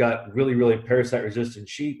 Once I got really, really parasite resistant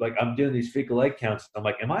sheep, like I'm doing these fecal egg counts. I'm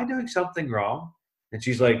like, am I doing something wrong? And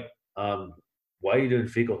she's like, why are you doing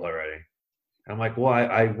fecal already? I'm like, well,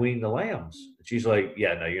 I weaned the lambs. And she's like,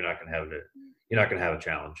 yeah, no, you're not going to have it. You're not going to have a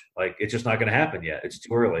challenge. Like, it's just not going to happen yet. It's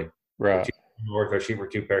too early. Right. Or sheep were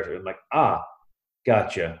too parasitic. I'm like,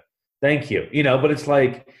 gotcha. Thank you. But it's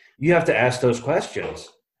like, you have to ask those questions,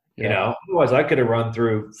 otherwise I could have run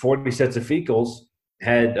through 40 sets of fecals,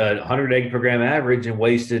 had 100 egg per gram average and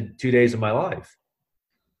wasted 2 days of my life.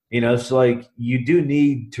 So like you do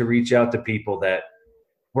need to reach out to people that,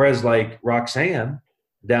 whereas like Roxanne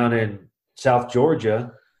down in South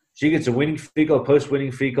Georgia, she gets a weaning fecal, a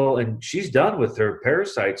post-weaning fecal, and she's done with her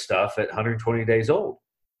parasite stuff at 120 days old.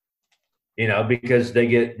 because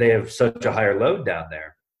they have such a higher load down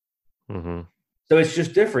there. Mm-hmm. So it's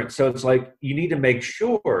just different. So it's like you need to make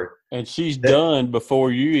sure. And she's done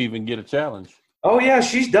before you even get a challenge. Oh, yeah,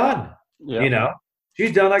 she's done. Yeah.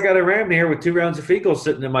 She's done. I got a ram here with 2 rounds of fecal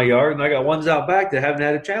sitting in my yard, and I got ones out back that haven't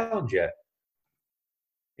had a challenge yet.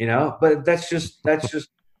 But that's just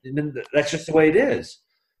the way it is.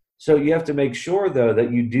 So you have to make sure, though,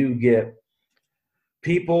 that you do get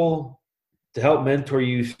people to help mentor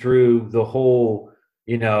you through the whole,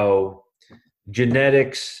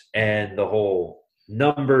 genetics and the whole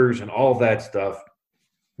numbers and all that stuff.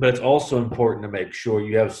 But it's also important to make sure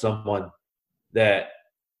you have someone that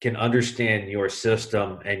can understand your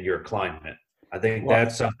system and your climate. I think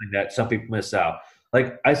that's something that some people miss out.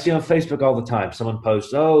 Like I see on Facebook all the time, someone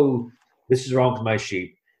posts, "Oh, this is wrong with my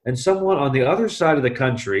sheep." And someone on the other side of the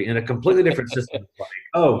country in a completely different system is like,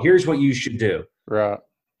 "Oh, here's what you should do." Right.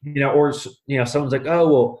 Or someone's like, "Oh,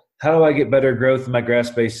 well, how do I get better growth in my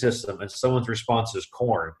grass-based system?" And someone's response is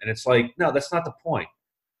corn. And it's like, no, that's not the point.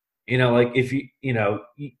 Like if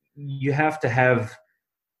you have to have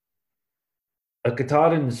a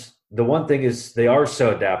Katahdins. The one thing is they are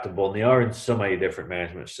so adaptable and they are in so many different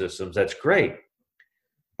management systems. That's great.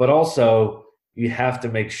 But also you have to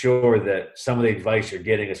make sure that some of the advice you're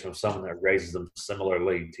getting is from someone that raises them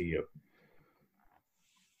similarly to you.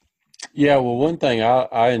 Yeah, well, one thing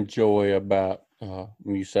I enjoy about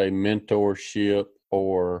when you say mentorship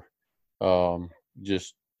or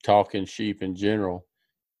just talking sheep in general,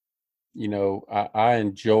 I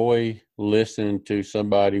enjoy listening to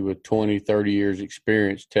somebody with 20, 30 years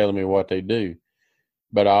experience telling me what they do.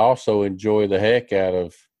 But I also enjoy the heck out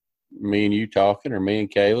of me and you talking, or me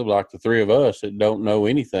and Caleb, like the three of us that don't know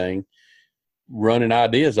anything, running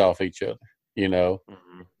ideas off each other.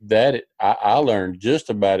 Mm-hmm. That I learned just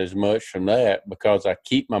about as much from that because I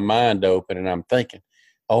keep my mind open and I'm thinking,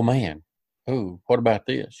 oh man, what about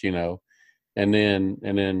this? And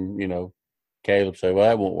then Caleb said, well,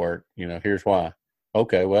 that won't work. Here's why.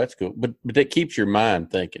 Okay, well, that's cool. But that keeps your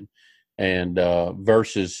mind thinking. And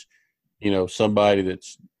versus, somebody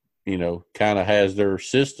that's, kind of has their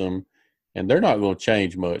system and they're not going to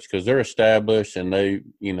change much because they're established and they,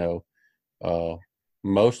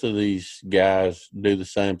 most of these guys do the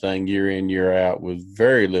same thing year in, year out with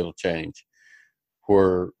very little change.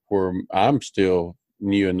 Where I'm still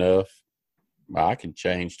new enough, I can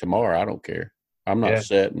change tomorrow. I don't care. I'm not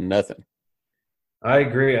setting nothing. I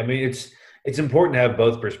agree. I mean, it's important to have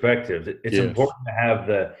both perspectives. It's important to have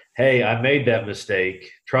the, hey, I made that mistake,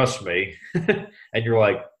 trust me. And you're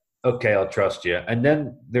like, okay, I'll trust you. And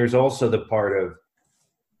then there's also the part of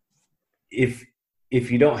if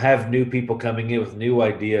you don't have new people coming in with new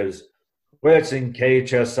ideas, whether it's in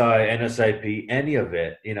KHSI, NSIP, any of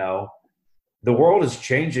it, the world is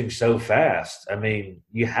changing so fast. I mean,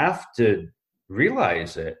 you have to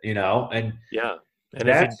realize it, and yeah.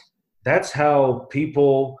 And that's how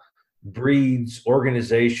people, breeds,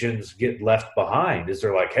 organizations get left behind. Is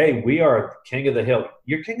they're like, hey, we are king of the hill.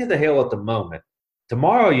 You're king of the hill at the moment.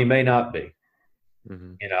 Tomorrow you may not be.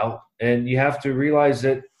 Mm-hmm. And you have to realize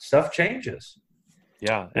that stuff changes.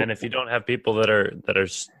 Yeah, and if you don't have people that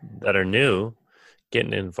are new,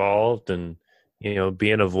 getting involved and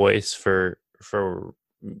being a voice for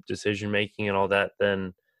decision making and all that,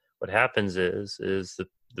 then what happens is the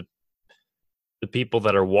people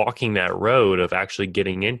that are walking that road of actually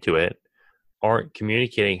getting into it aren't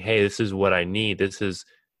communicating, hey, this is what I need. This is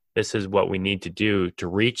what we need to do to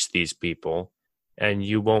reach these people. And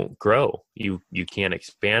you won't grow. You can't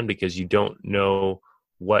expand because you don't know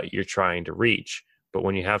what you're trying to reach. But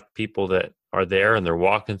when you have people that are there and they're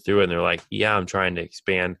walking through it and they're like, yeah, I'm trying to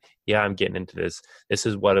expand. Yeah, I'm getting into this. This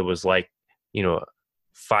is what it was like,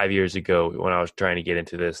 5 years ago when I was trying to get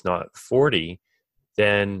into this, not 40,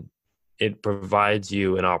 then it provides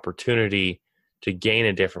you an opportunity to gain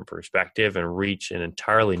a different perspective and reach an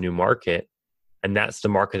entirely new market. And that's the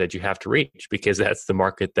market that you have to reach because that's the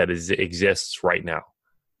market that exists right now.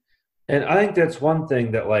 And I think that's one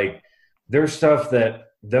thing that, like, there's stuff that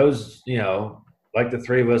those, like the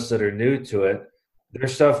three of us that are new to it,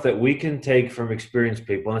 there's stuff that we can take from experienced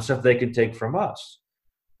people and stuff they can take from us.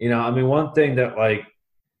 One thing that, like,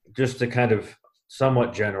 just to kind of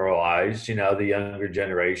somewhat generalize, the younger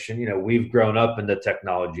generation, we've grown up in the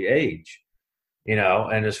technology age,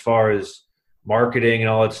 and as far as marketing and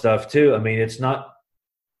all that stuff too, it's not,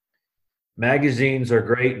 magazines are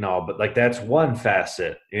great and all, but like that's one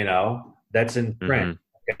facet, that's in print.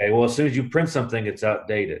 Mm-hmm. Okay, well, as soon as you print something, it's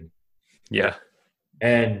outdated. Yeah.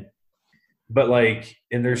 But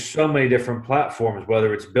there's so many different platforms,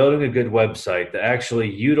 whether it's building a good website that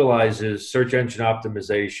actually utilizes search engine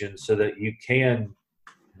optimization so that you can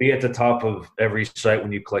be at the top of every site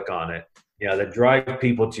when you click on it. That drive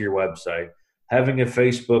people to your website. Having a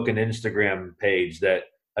Facebook and Instagram page that,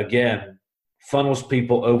 again, funnels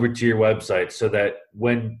people over to your website so that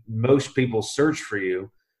when most people search for you,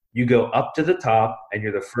 you go up to the top and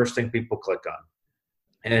you're the first thing people click on.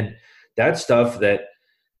 And that's stuff that,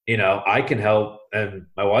 I can help, and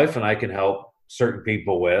my wife and I can help certain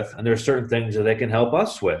people with, and there's certain things that they can help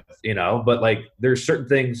us with, but like there's certain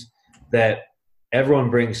things that everyone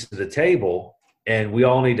brings to the table, and we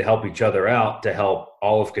all need to help each other out to help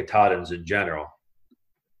all of Katahdins in general.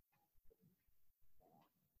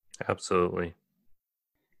 Absolutely.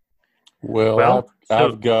 Well,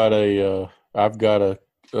 I've got a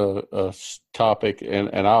topic,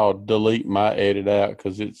 and I'll delete my edit out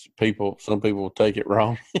because some people will take it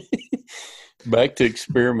wrong. Back to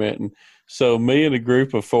experimenting. So me and a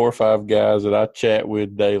group of 4 or 5 guys that I chat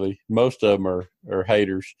with daily, most of them are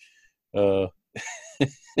haters. A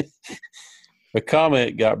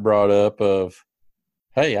comment got brought up of,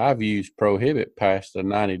 hey, I've used Prohibit past the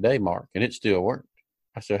 90-day mark and it still worked.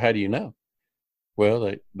 I said, how do you know?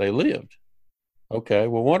 Well, they lived. Okay,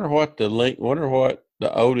 well, wonder what the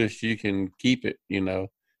oldest you can keep it,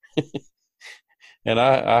 And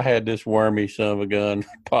I had this wormy son of a gun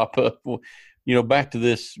pop up. Back to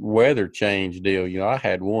this weather change deal, I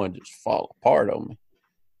had one just fall apart on me.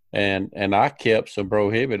 And I kept some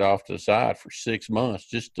Prohibit off to the side for 6 months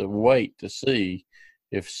just to wait to see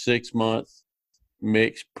if 6 months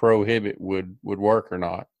mixed Prohibit would work or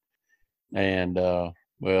not. And,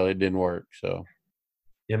 well, it didn't work. So,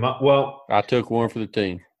 I took one for the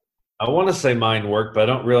team. I want to say mine worked, but I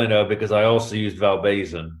don't really know because I also used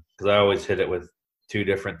Valbazen because I always hit it with 2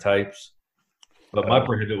 different types. But my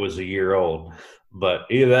Prohibit was a year old. But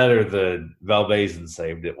either that or the Valbazen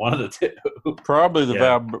saved it. One of the two. Probably the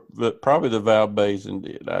Valbazen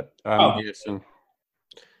did. I'm guessing.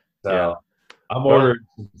 So I'm ordering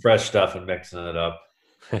some fresh stuff and mixing it up.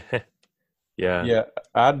 Yeah,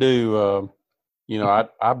 I do.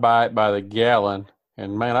 I buy it by the gallon,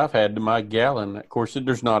 and man, I've had my gallon. Of course,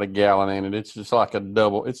 there's not a gallon in it. It's just like a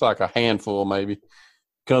double. It's like a handful, maybe.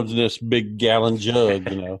 Comes in this big gallon jug,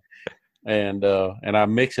 and I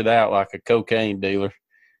mix it out like a cocaine dealer.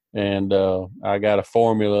 And I got a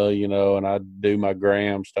formula, and I do my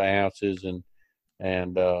grams to ounces, and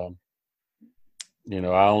I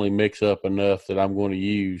only mix up enough that I'm going to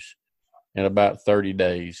use in about 30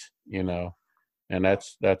 days, and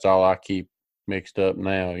that's all I keep mixed up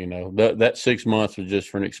now. That 6 months was just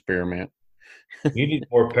for an experiment. You need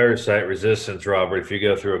more parasite resistance, Robert, if you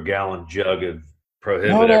go through a gallon jug of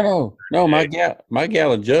Prohibit. No, my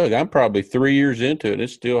gallon jug, I'm probably 3 years into it.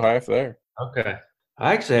 It's still half there. Okay.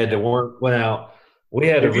 I actually had to work. Well, we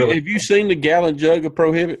had have you seen the gallon jug of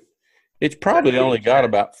Prohibit? It's probably only got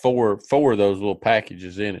about four of those little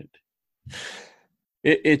packages in it.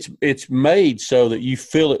 It's made so that you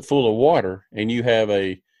fill it full of water and you have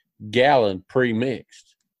a gallon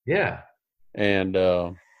pre-mixed. Yeah. And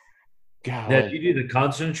now, do you do the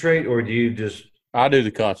concentrate or do you just? I do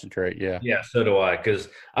the concentrate. Yeah. Yeah, so do I. Because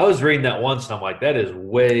I was reading that once and I'm like, that is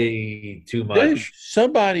way too much. Dude,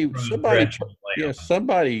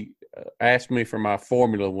 somebody asked me for my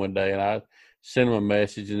formula one day, and I sent them a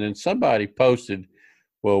message, and then somebody posted,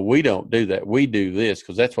 well, we don't do that. We do this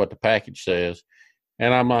because that's what the package says.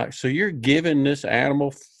 And I'm like, so you're giving this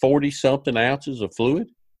animal 40-something ounces of fluid?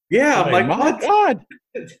 Yeah, I'm like my God.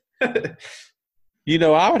 I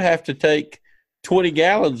would have to take 20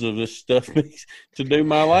 gallons of this stuff to do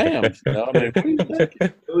my lambs.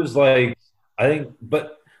 It was like, I think,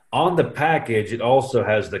 but on the package, it also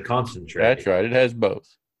has the concentrate. That's right. It has both.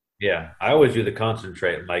 Yeah. I always do the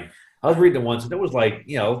concentrate. Like, I was reading it once, and it was like,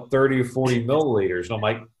 30 or 40 milliliters. And I'm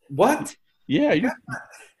like, what? Yeah.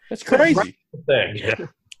 That's crazy. Yeah.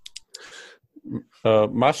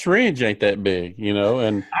 My syringe ain't that big,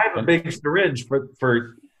 and I have a big syringe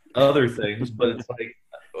for other things, but it's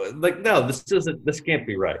like, no, this can't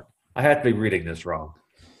be right. I have to be reading this wrong.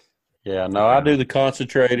 Yeah, no, I do the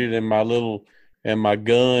concentrated, and my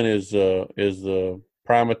gun is the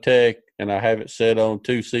Primatech, and I have it set on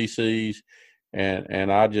 2 cc's,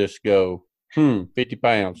 and I just go 50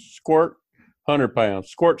 pounds squirt, 100 pounds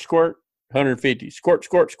squirt, 150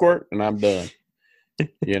 squirt, and I'm done.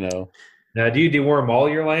 Now, do you deworm all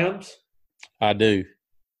your lambs? I do.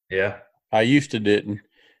 Yeah. I used to didn't.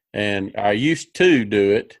 And I used to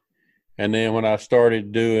do it, and then when I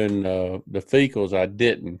started doing the fecals, I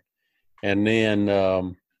didn't. And then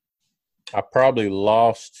I probably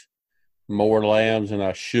lost more lambs than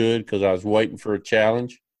I should because I was waiting for a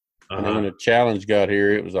challenge. And then when the challenge got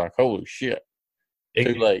here, it was like, holy shit.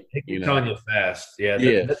 too late. It gets on you fast. Yeah,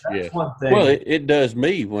 Yes, that's yes. one thing. Well, it does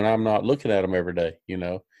me when I'm not looking at them every day,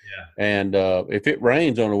 Yeah. And if it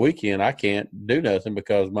rains on the weekend, I can't do nothing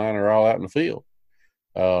because mine are all out in the field.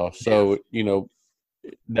 So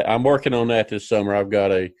I'm working on that this summer. I've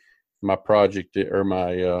got my project or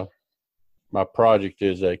my project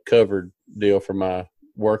is a covered deal for my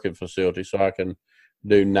working facility, so I can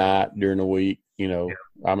do night during the week.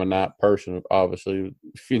 I'm a night person, obviously,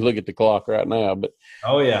 if you look at the clock right now, but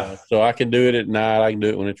Oh yeah. so I can do it at night. I can do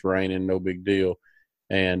it when it's raining, no big deal.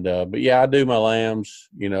 And but yeah, I do my lambs.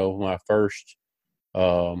 My first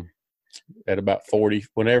at about 40.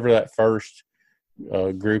 Whenever that first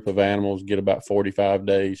group of animals get about 45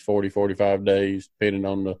 days, 45 days, depending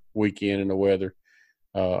on the weekend and the weather,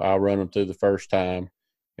 I'll run them through the first time,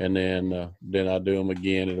 and then I do them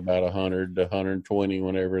again at about 100 to 120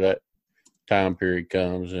 whenever that time period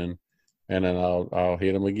comes, and then I'll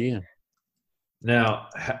hit them again. Now,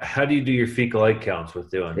 how do you do your fecal egg counts with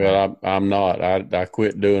doing that? Well, I'm not. I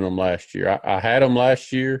quit doing them last year. I had them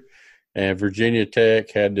last year, and Virginia Tech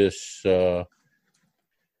had this. They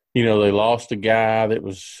lost a guy that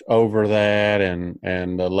was over that,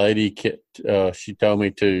 and the lady she told me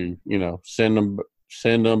to send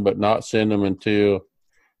them, but not send them until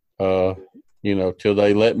till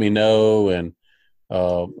they let me know, and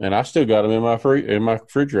I still got them in my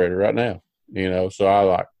refrigerator right now. So I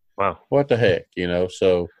like, wow, what the heck,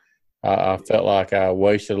 So I felt like I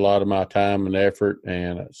wasted a lot of my time and effort,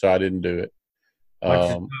 and so I didn't do it.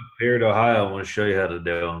 Here to Ohio, I want to show you how to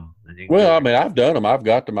do them. Well, I mean, I've done them. I've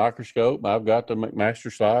got the microscope. I've got the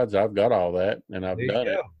McMaster slides. I've got all that, and I've done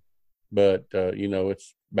it. But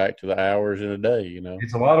it's back to the hours in a day.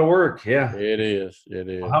 It's a lot of work. Yeah, it is. It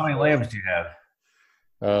is. Well, how many lambs do you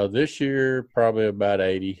have? This year, probably about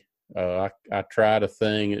 80. I tried a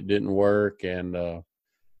thing, it didn't work, and I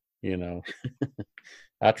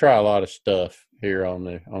try a lot of stuff here on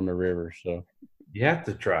the river. So you have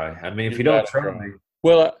to try. I mean, if you don't try,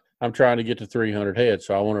 well, I'm trying to get to 300 heads,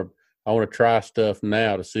 so I want to try stuff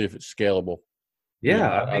now to see if it's scalable.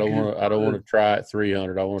 Yeah, I don't want to try at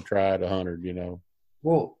 300. I want to try at 100.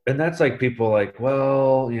 Well, and that's like people like,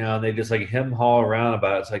 well, they just like hem haw around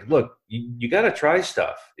about it. It's like, look, you got to try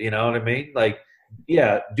stuff. You know what I mean? Like,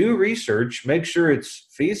 yeah, do research, make sure it's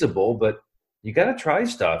feasible, but you got to try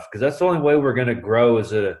stuff because that's the only way we're going to grow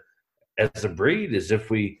as a breed is if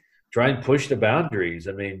we try and push the boundaries.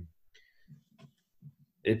 I mean,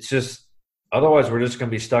 it's just otherwise we're just going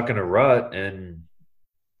to be stuck in a rut, and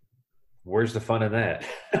where's the fun in that?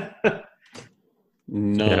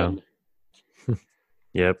 None. Yeah.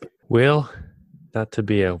 Yep. Well, not to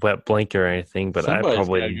be a wet blanket or anything, but Somebody's I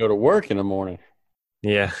probably gotta go to work in the morning.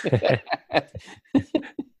 Yeah. Yeah.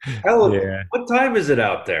 What time is it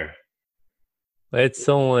out there? It's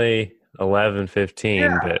only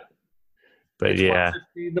 11:15, but it's yeah,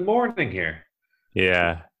 in the morning here.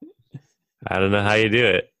 Yeah, I don't know how you do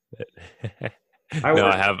it.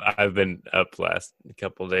 I've been up last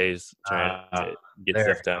couple of days trying to get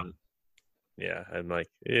stuff done. Yeah, I'm like,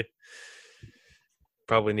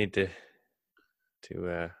 probably need to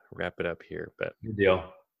wrap it up here, but good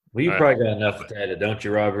deal. Well, you probably got enough to edit, don't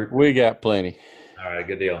you, Robert? We got plenty. All right,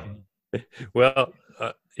 good deal. Well,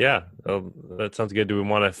 yeah, that sounds good. Do we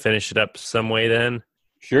want to finish it up some way then?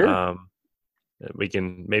 Sure. We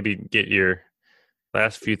can maybe get your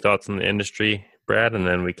last few thoughts on the industry, Brad, and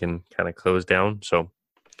then we can kind of close down. So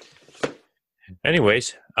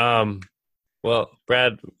anyways, well,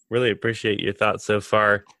 Brad, really appreciate your thoughts so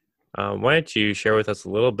far. Why don't you share with us a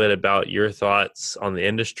little bit about your thoughts on the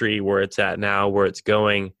industry, where it's at now, where it's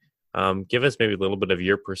going? Give us maybe a little bit of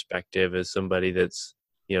your perspective as somebody that's,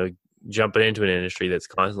 jumping into an industry that's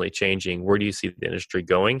constantly changing. Where do you see the industry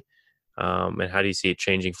going? And how do you see it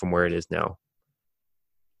changing from where it is now?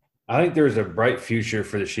 I think there's a bright future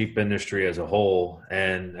for the sheep industry as a whole.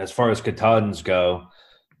 And as far as Katahdins go,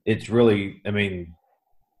 it's really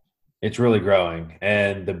growing.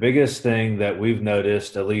 And the biggest thing that we've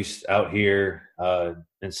noticed, at least out here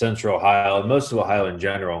in Central Ohio, and most of Ohio in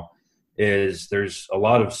general, is there's a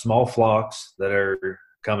lot of small flocks that are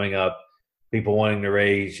coming up. People wanting to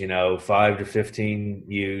raise, 5 to 15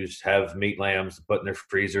 ewes, have meat lambs to put in their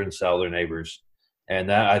freezer and sell their neighbors. And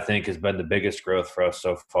that, I think, has been the biggest growth for us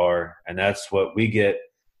so far. And that's what we get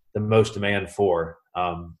the most demand for.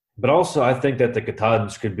 But also, I think that the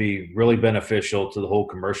Katahdins could be really beneficial to the whole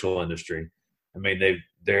commercial industry. I mean,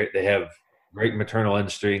 they have great maternal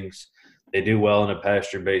instincts. They do well in a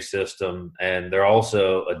pasture-based system, and they're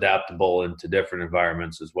also adaptable into different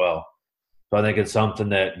environments as well. So I think it's something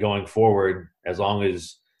that going forward, as long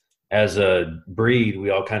as a breed, we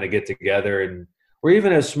all kind of get together and or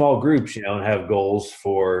even as small groups, and have goals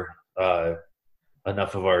for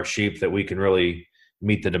enough of our sheep that we can really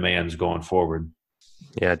meet the demands going forward.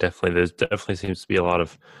 Yeah, definitely. There's definitely seems to be a lot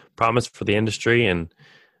of promise for the industry, and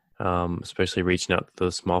especially reaching out to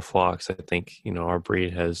those small flocks. I think our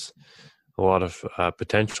breed has a lot of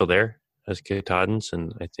potential there as Katahdins,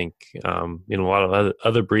 and I think a lot of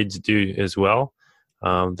other breeds do as well.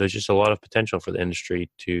 There's just a lot of potential for the industry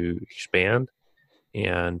to expand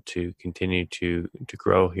and to continue to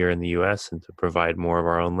grow here in the U.S. and to provide more of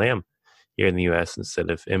our own lamb here in the U.S. instead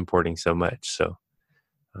of importing so much. So,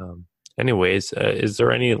 anyways, is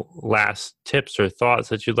there any last tips or thoughts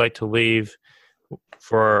that you'd like to leave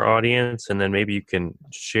for our audience? And then maybe you can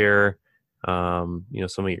share, some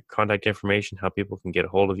of your contact information, how people can get a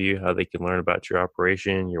hold of you, how they can learn about your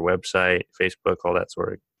operation, your website, Facebook, all that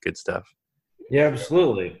sort of good stuff. Yeah,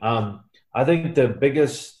 absolutely. I think the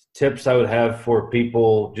biggest tips I would have for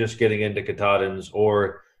people just getting into Katahdins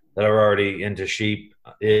or that are already into sheep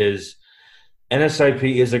is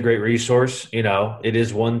NSIP is a great resource. It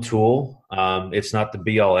is one tool. It's not the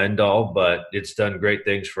be all end all, but it's done great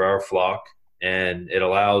things for our flock, and it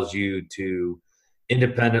allows you to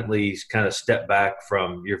independently kind of step back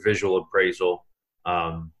from your visual appraisal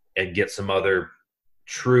and get some other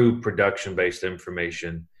true production based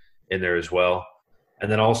information in there as well. And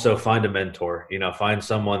then also find a mentor, find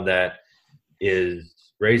someone that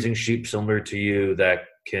is raising sheep similar to you that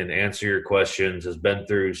can answer your questions, has been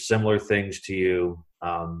through similar things to you,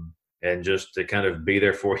 and just to kind of be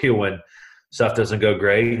there for you when stuff doesn't go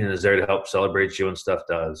great and is there to help celebrate you when stuff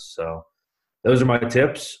does. So those are my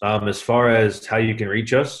tips. As far as how you can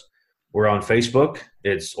reach us, we're on Facebook.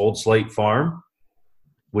 It's Old Slate Farm.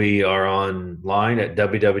 We are online at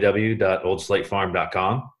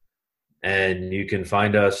www.oldslatefarm.com. And you can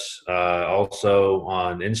find us also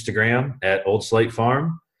on Instagram at Old Slate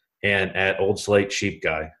Farm and at Old Slate Sheep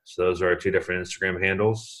Guy. So those are our two different Instagram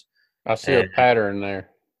handles. I see a pattern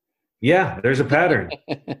there. Yeah, there's a pattern.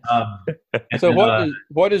 So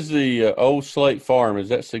what is the Old Slate Farm? Is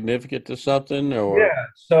that significant to something? Or yeah,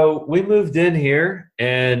 so we moved in here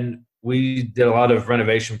and we did a lot of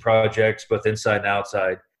renovation projects, both inside and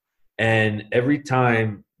outside. And every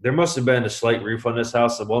time there must have been a slate roof on this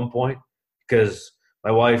house at one point, because my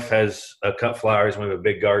wife has cut flowers and we have a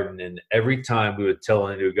big garden, and every time we would till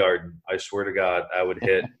into a garden, I swear to God, I would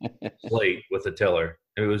hit slate with a tiller.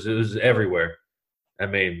 It was everywhere.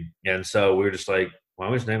 And so we were just like, why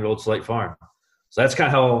don't we just name it Old Slate Farm? So that's kind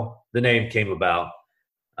of how the name came about.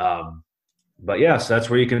 But yes, that's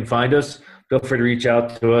where you can find us. Feel free to reach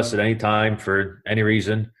out to us at any time for any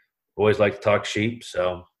reason. Always like to talk sheep,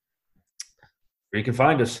 so you can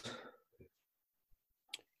find us.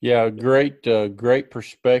 Yeah, great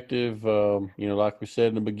perspective. Like we said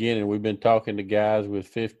in the beginning, we've been talking to guys with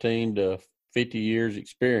 15 to 50 years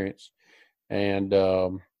experience, and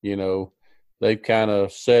they've kind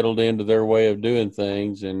of settled into their way of doing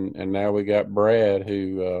things, and now we got Brad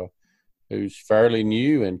who's fairly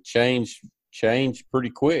new and changed pretty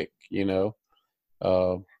quick. Yeah,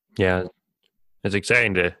 it's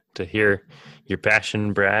exciting to hear your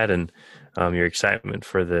passion, Brad, and your excitement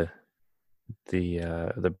for the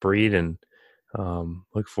breed, and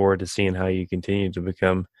look forward to seeing how you continue to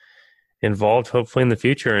become involved, hopefully in the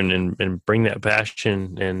future, and bring that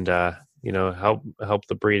passion and help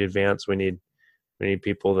the breed advance. We need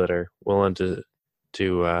people that are willing to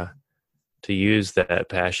use that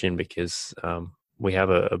passion, because we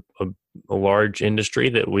have a large industry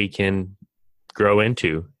that we can grow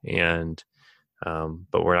into, and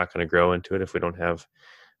but we're not going to grow into it if we don't have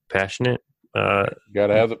passionate. Got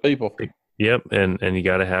to have the people. Yep, and you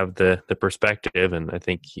got to have the perspective, and I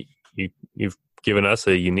think you've given us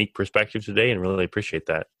a unique perspective today, and really appreciate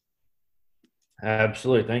that.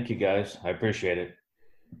 Absolutely, thank you guys. I appreciate it.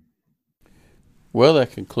 Well,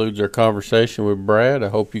 that concludes our conversation with Brad. I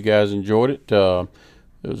hope you guys enjoyed it.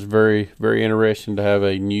 It was very, very interesting to have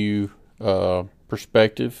a new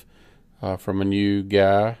perspective from a new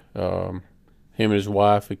guy. Him and his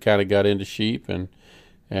wife had kind of got into sheep and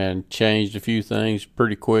changed a few things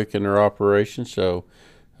pretty quick in their operation. So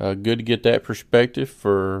good to get that perspective.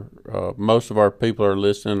 For most of our people who are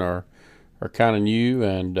listening are kind of new,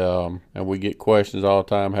 and we get questions all the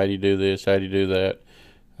time. How do you do this? How do you do that?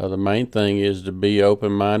 The main thing is to be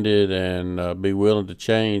open-minded and be willing to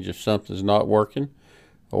change if something's not working,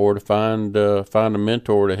 or to find a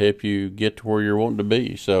mentor to help you get to where you're wanting to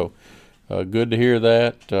be. So good to hear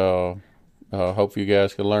that. Hope you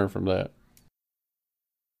guys can learn from that.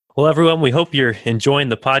 Well, everyone, we hope you're enjoying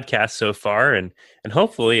the podcast so far, and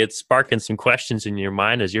hopefully it's sparking some questions in your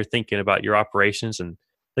mind as you're thinking about your operations and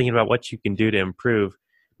thinking about what you can do to improve.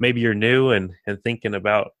 maybe you're new and thinking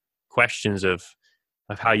about questions of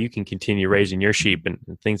how you can continue raising your sheep and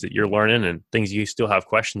things that you're learning and things you still have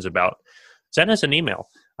questions about, send us an email,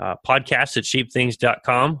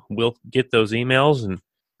 podcast@sheepthings.com. We'll get those emails, and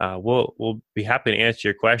we'll be happy to answer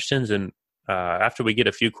your questions. And after we get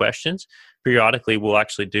a few questions, periodically we'll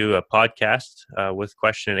actually do a podcast with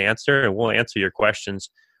question and answer, and we'll answer your questions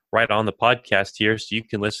right on the podcast here, so you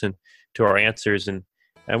can listen to our answers. And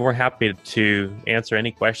we're happy to answer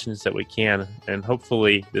any questions that we can. And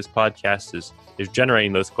hopefully this podcast is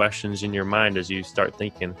generating those questions in your mind as you start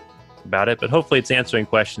thinking about it. But hopefully it's answering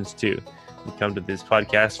questions too. You come to this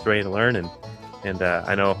podcast ready to learn, and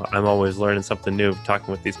I know I'm always learning something new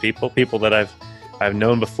talking with these people that I've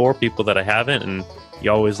known before, people that I haven't, and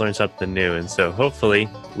you always learn something new. And so hopefully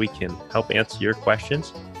we can help answer your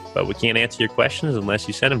questions, but we can't answer your questions unless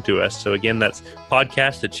you send them to us. So again, that's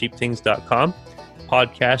podcast@sheepthings.com,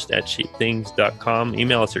 podcast@sheepthings.com.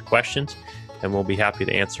 Email us your questions, and we'll be happy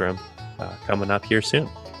to answer them coming up here soon.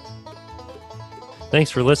 Thanks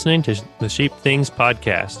for listening to the Sheep Things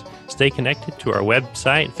podcast. Stay connected to our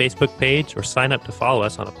website, Facebook page, or sign up to follow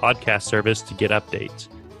us on a podcast service to get updates.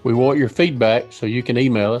 We want your feedback, so you can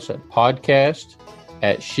email us at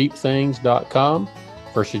podcast@sheepthings.com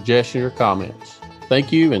for suggestions or comments.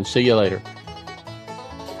 Thank you, and see you later.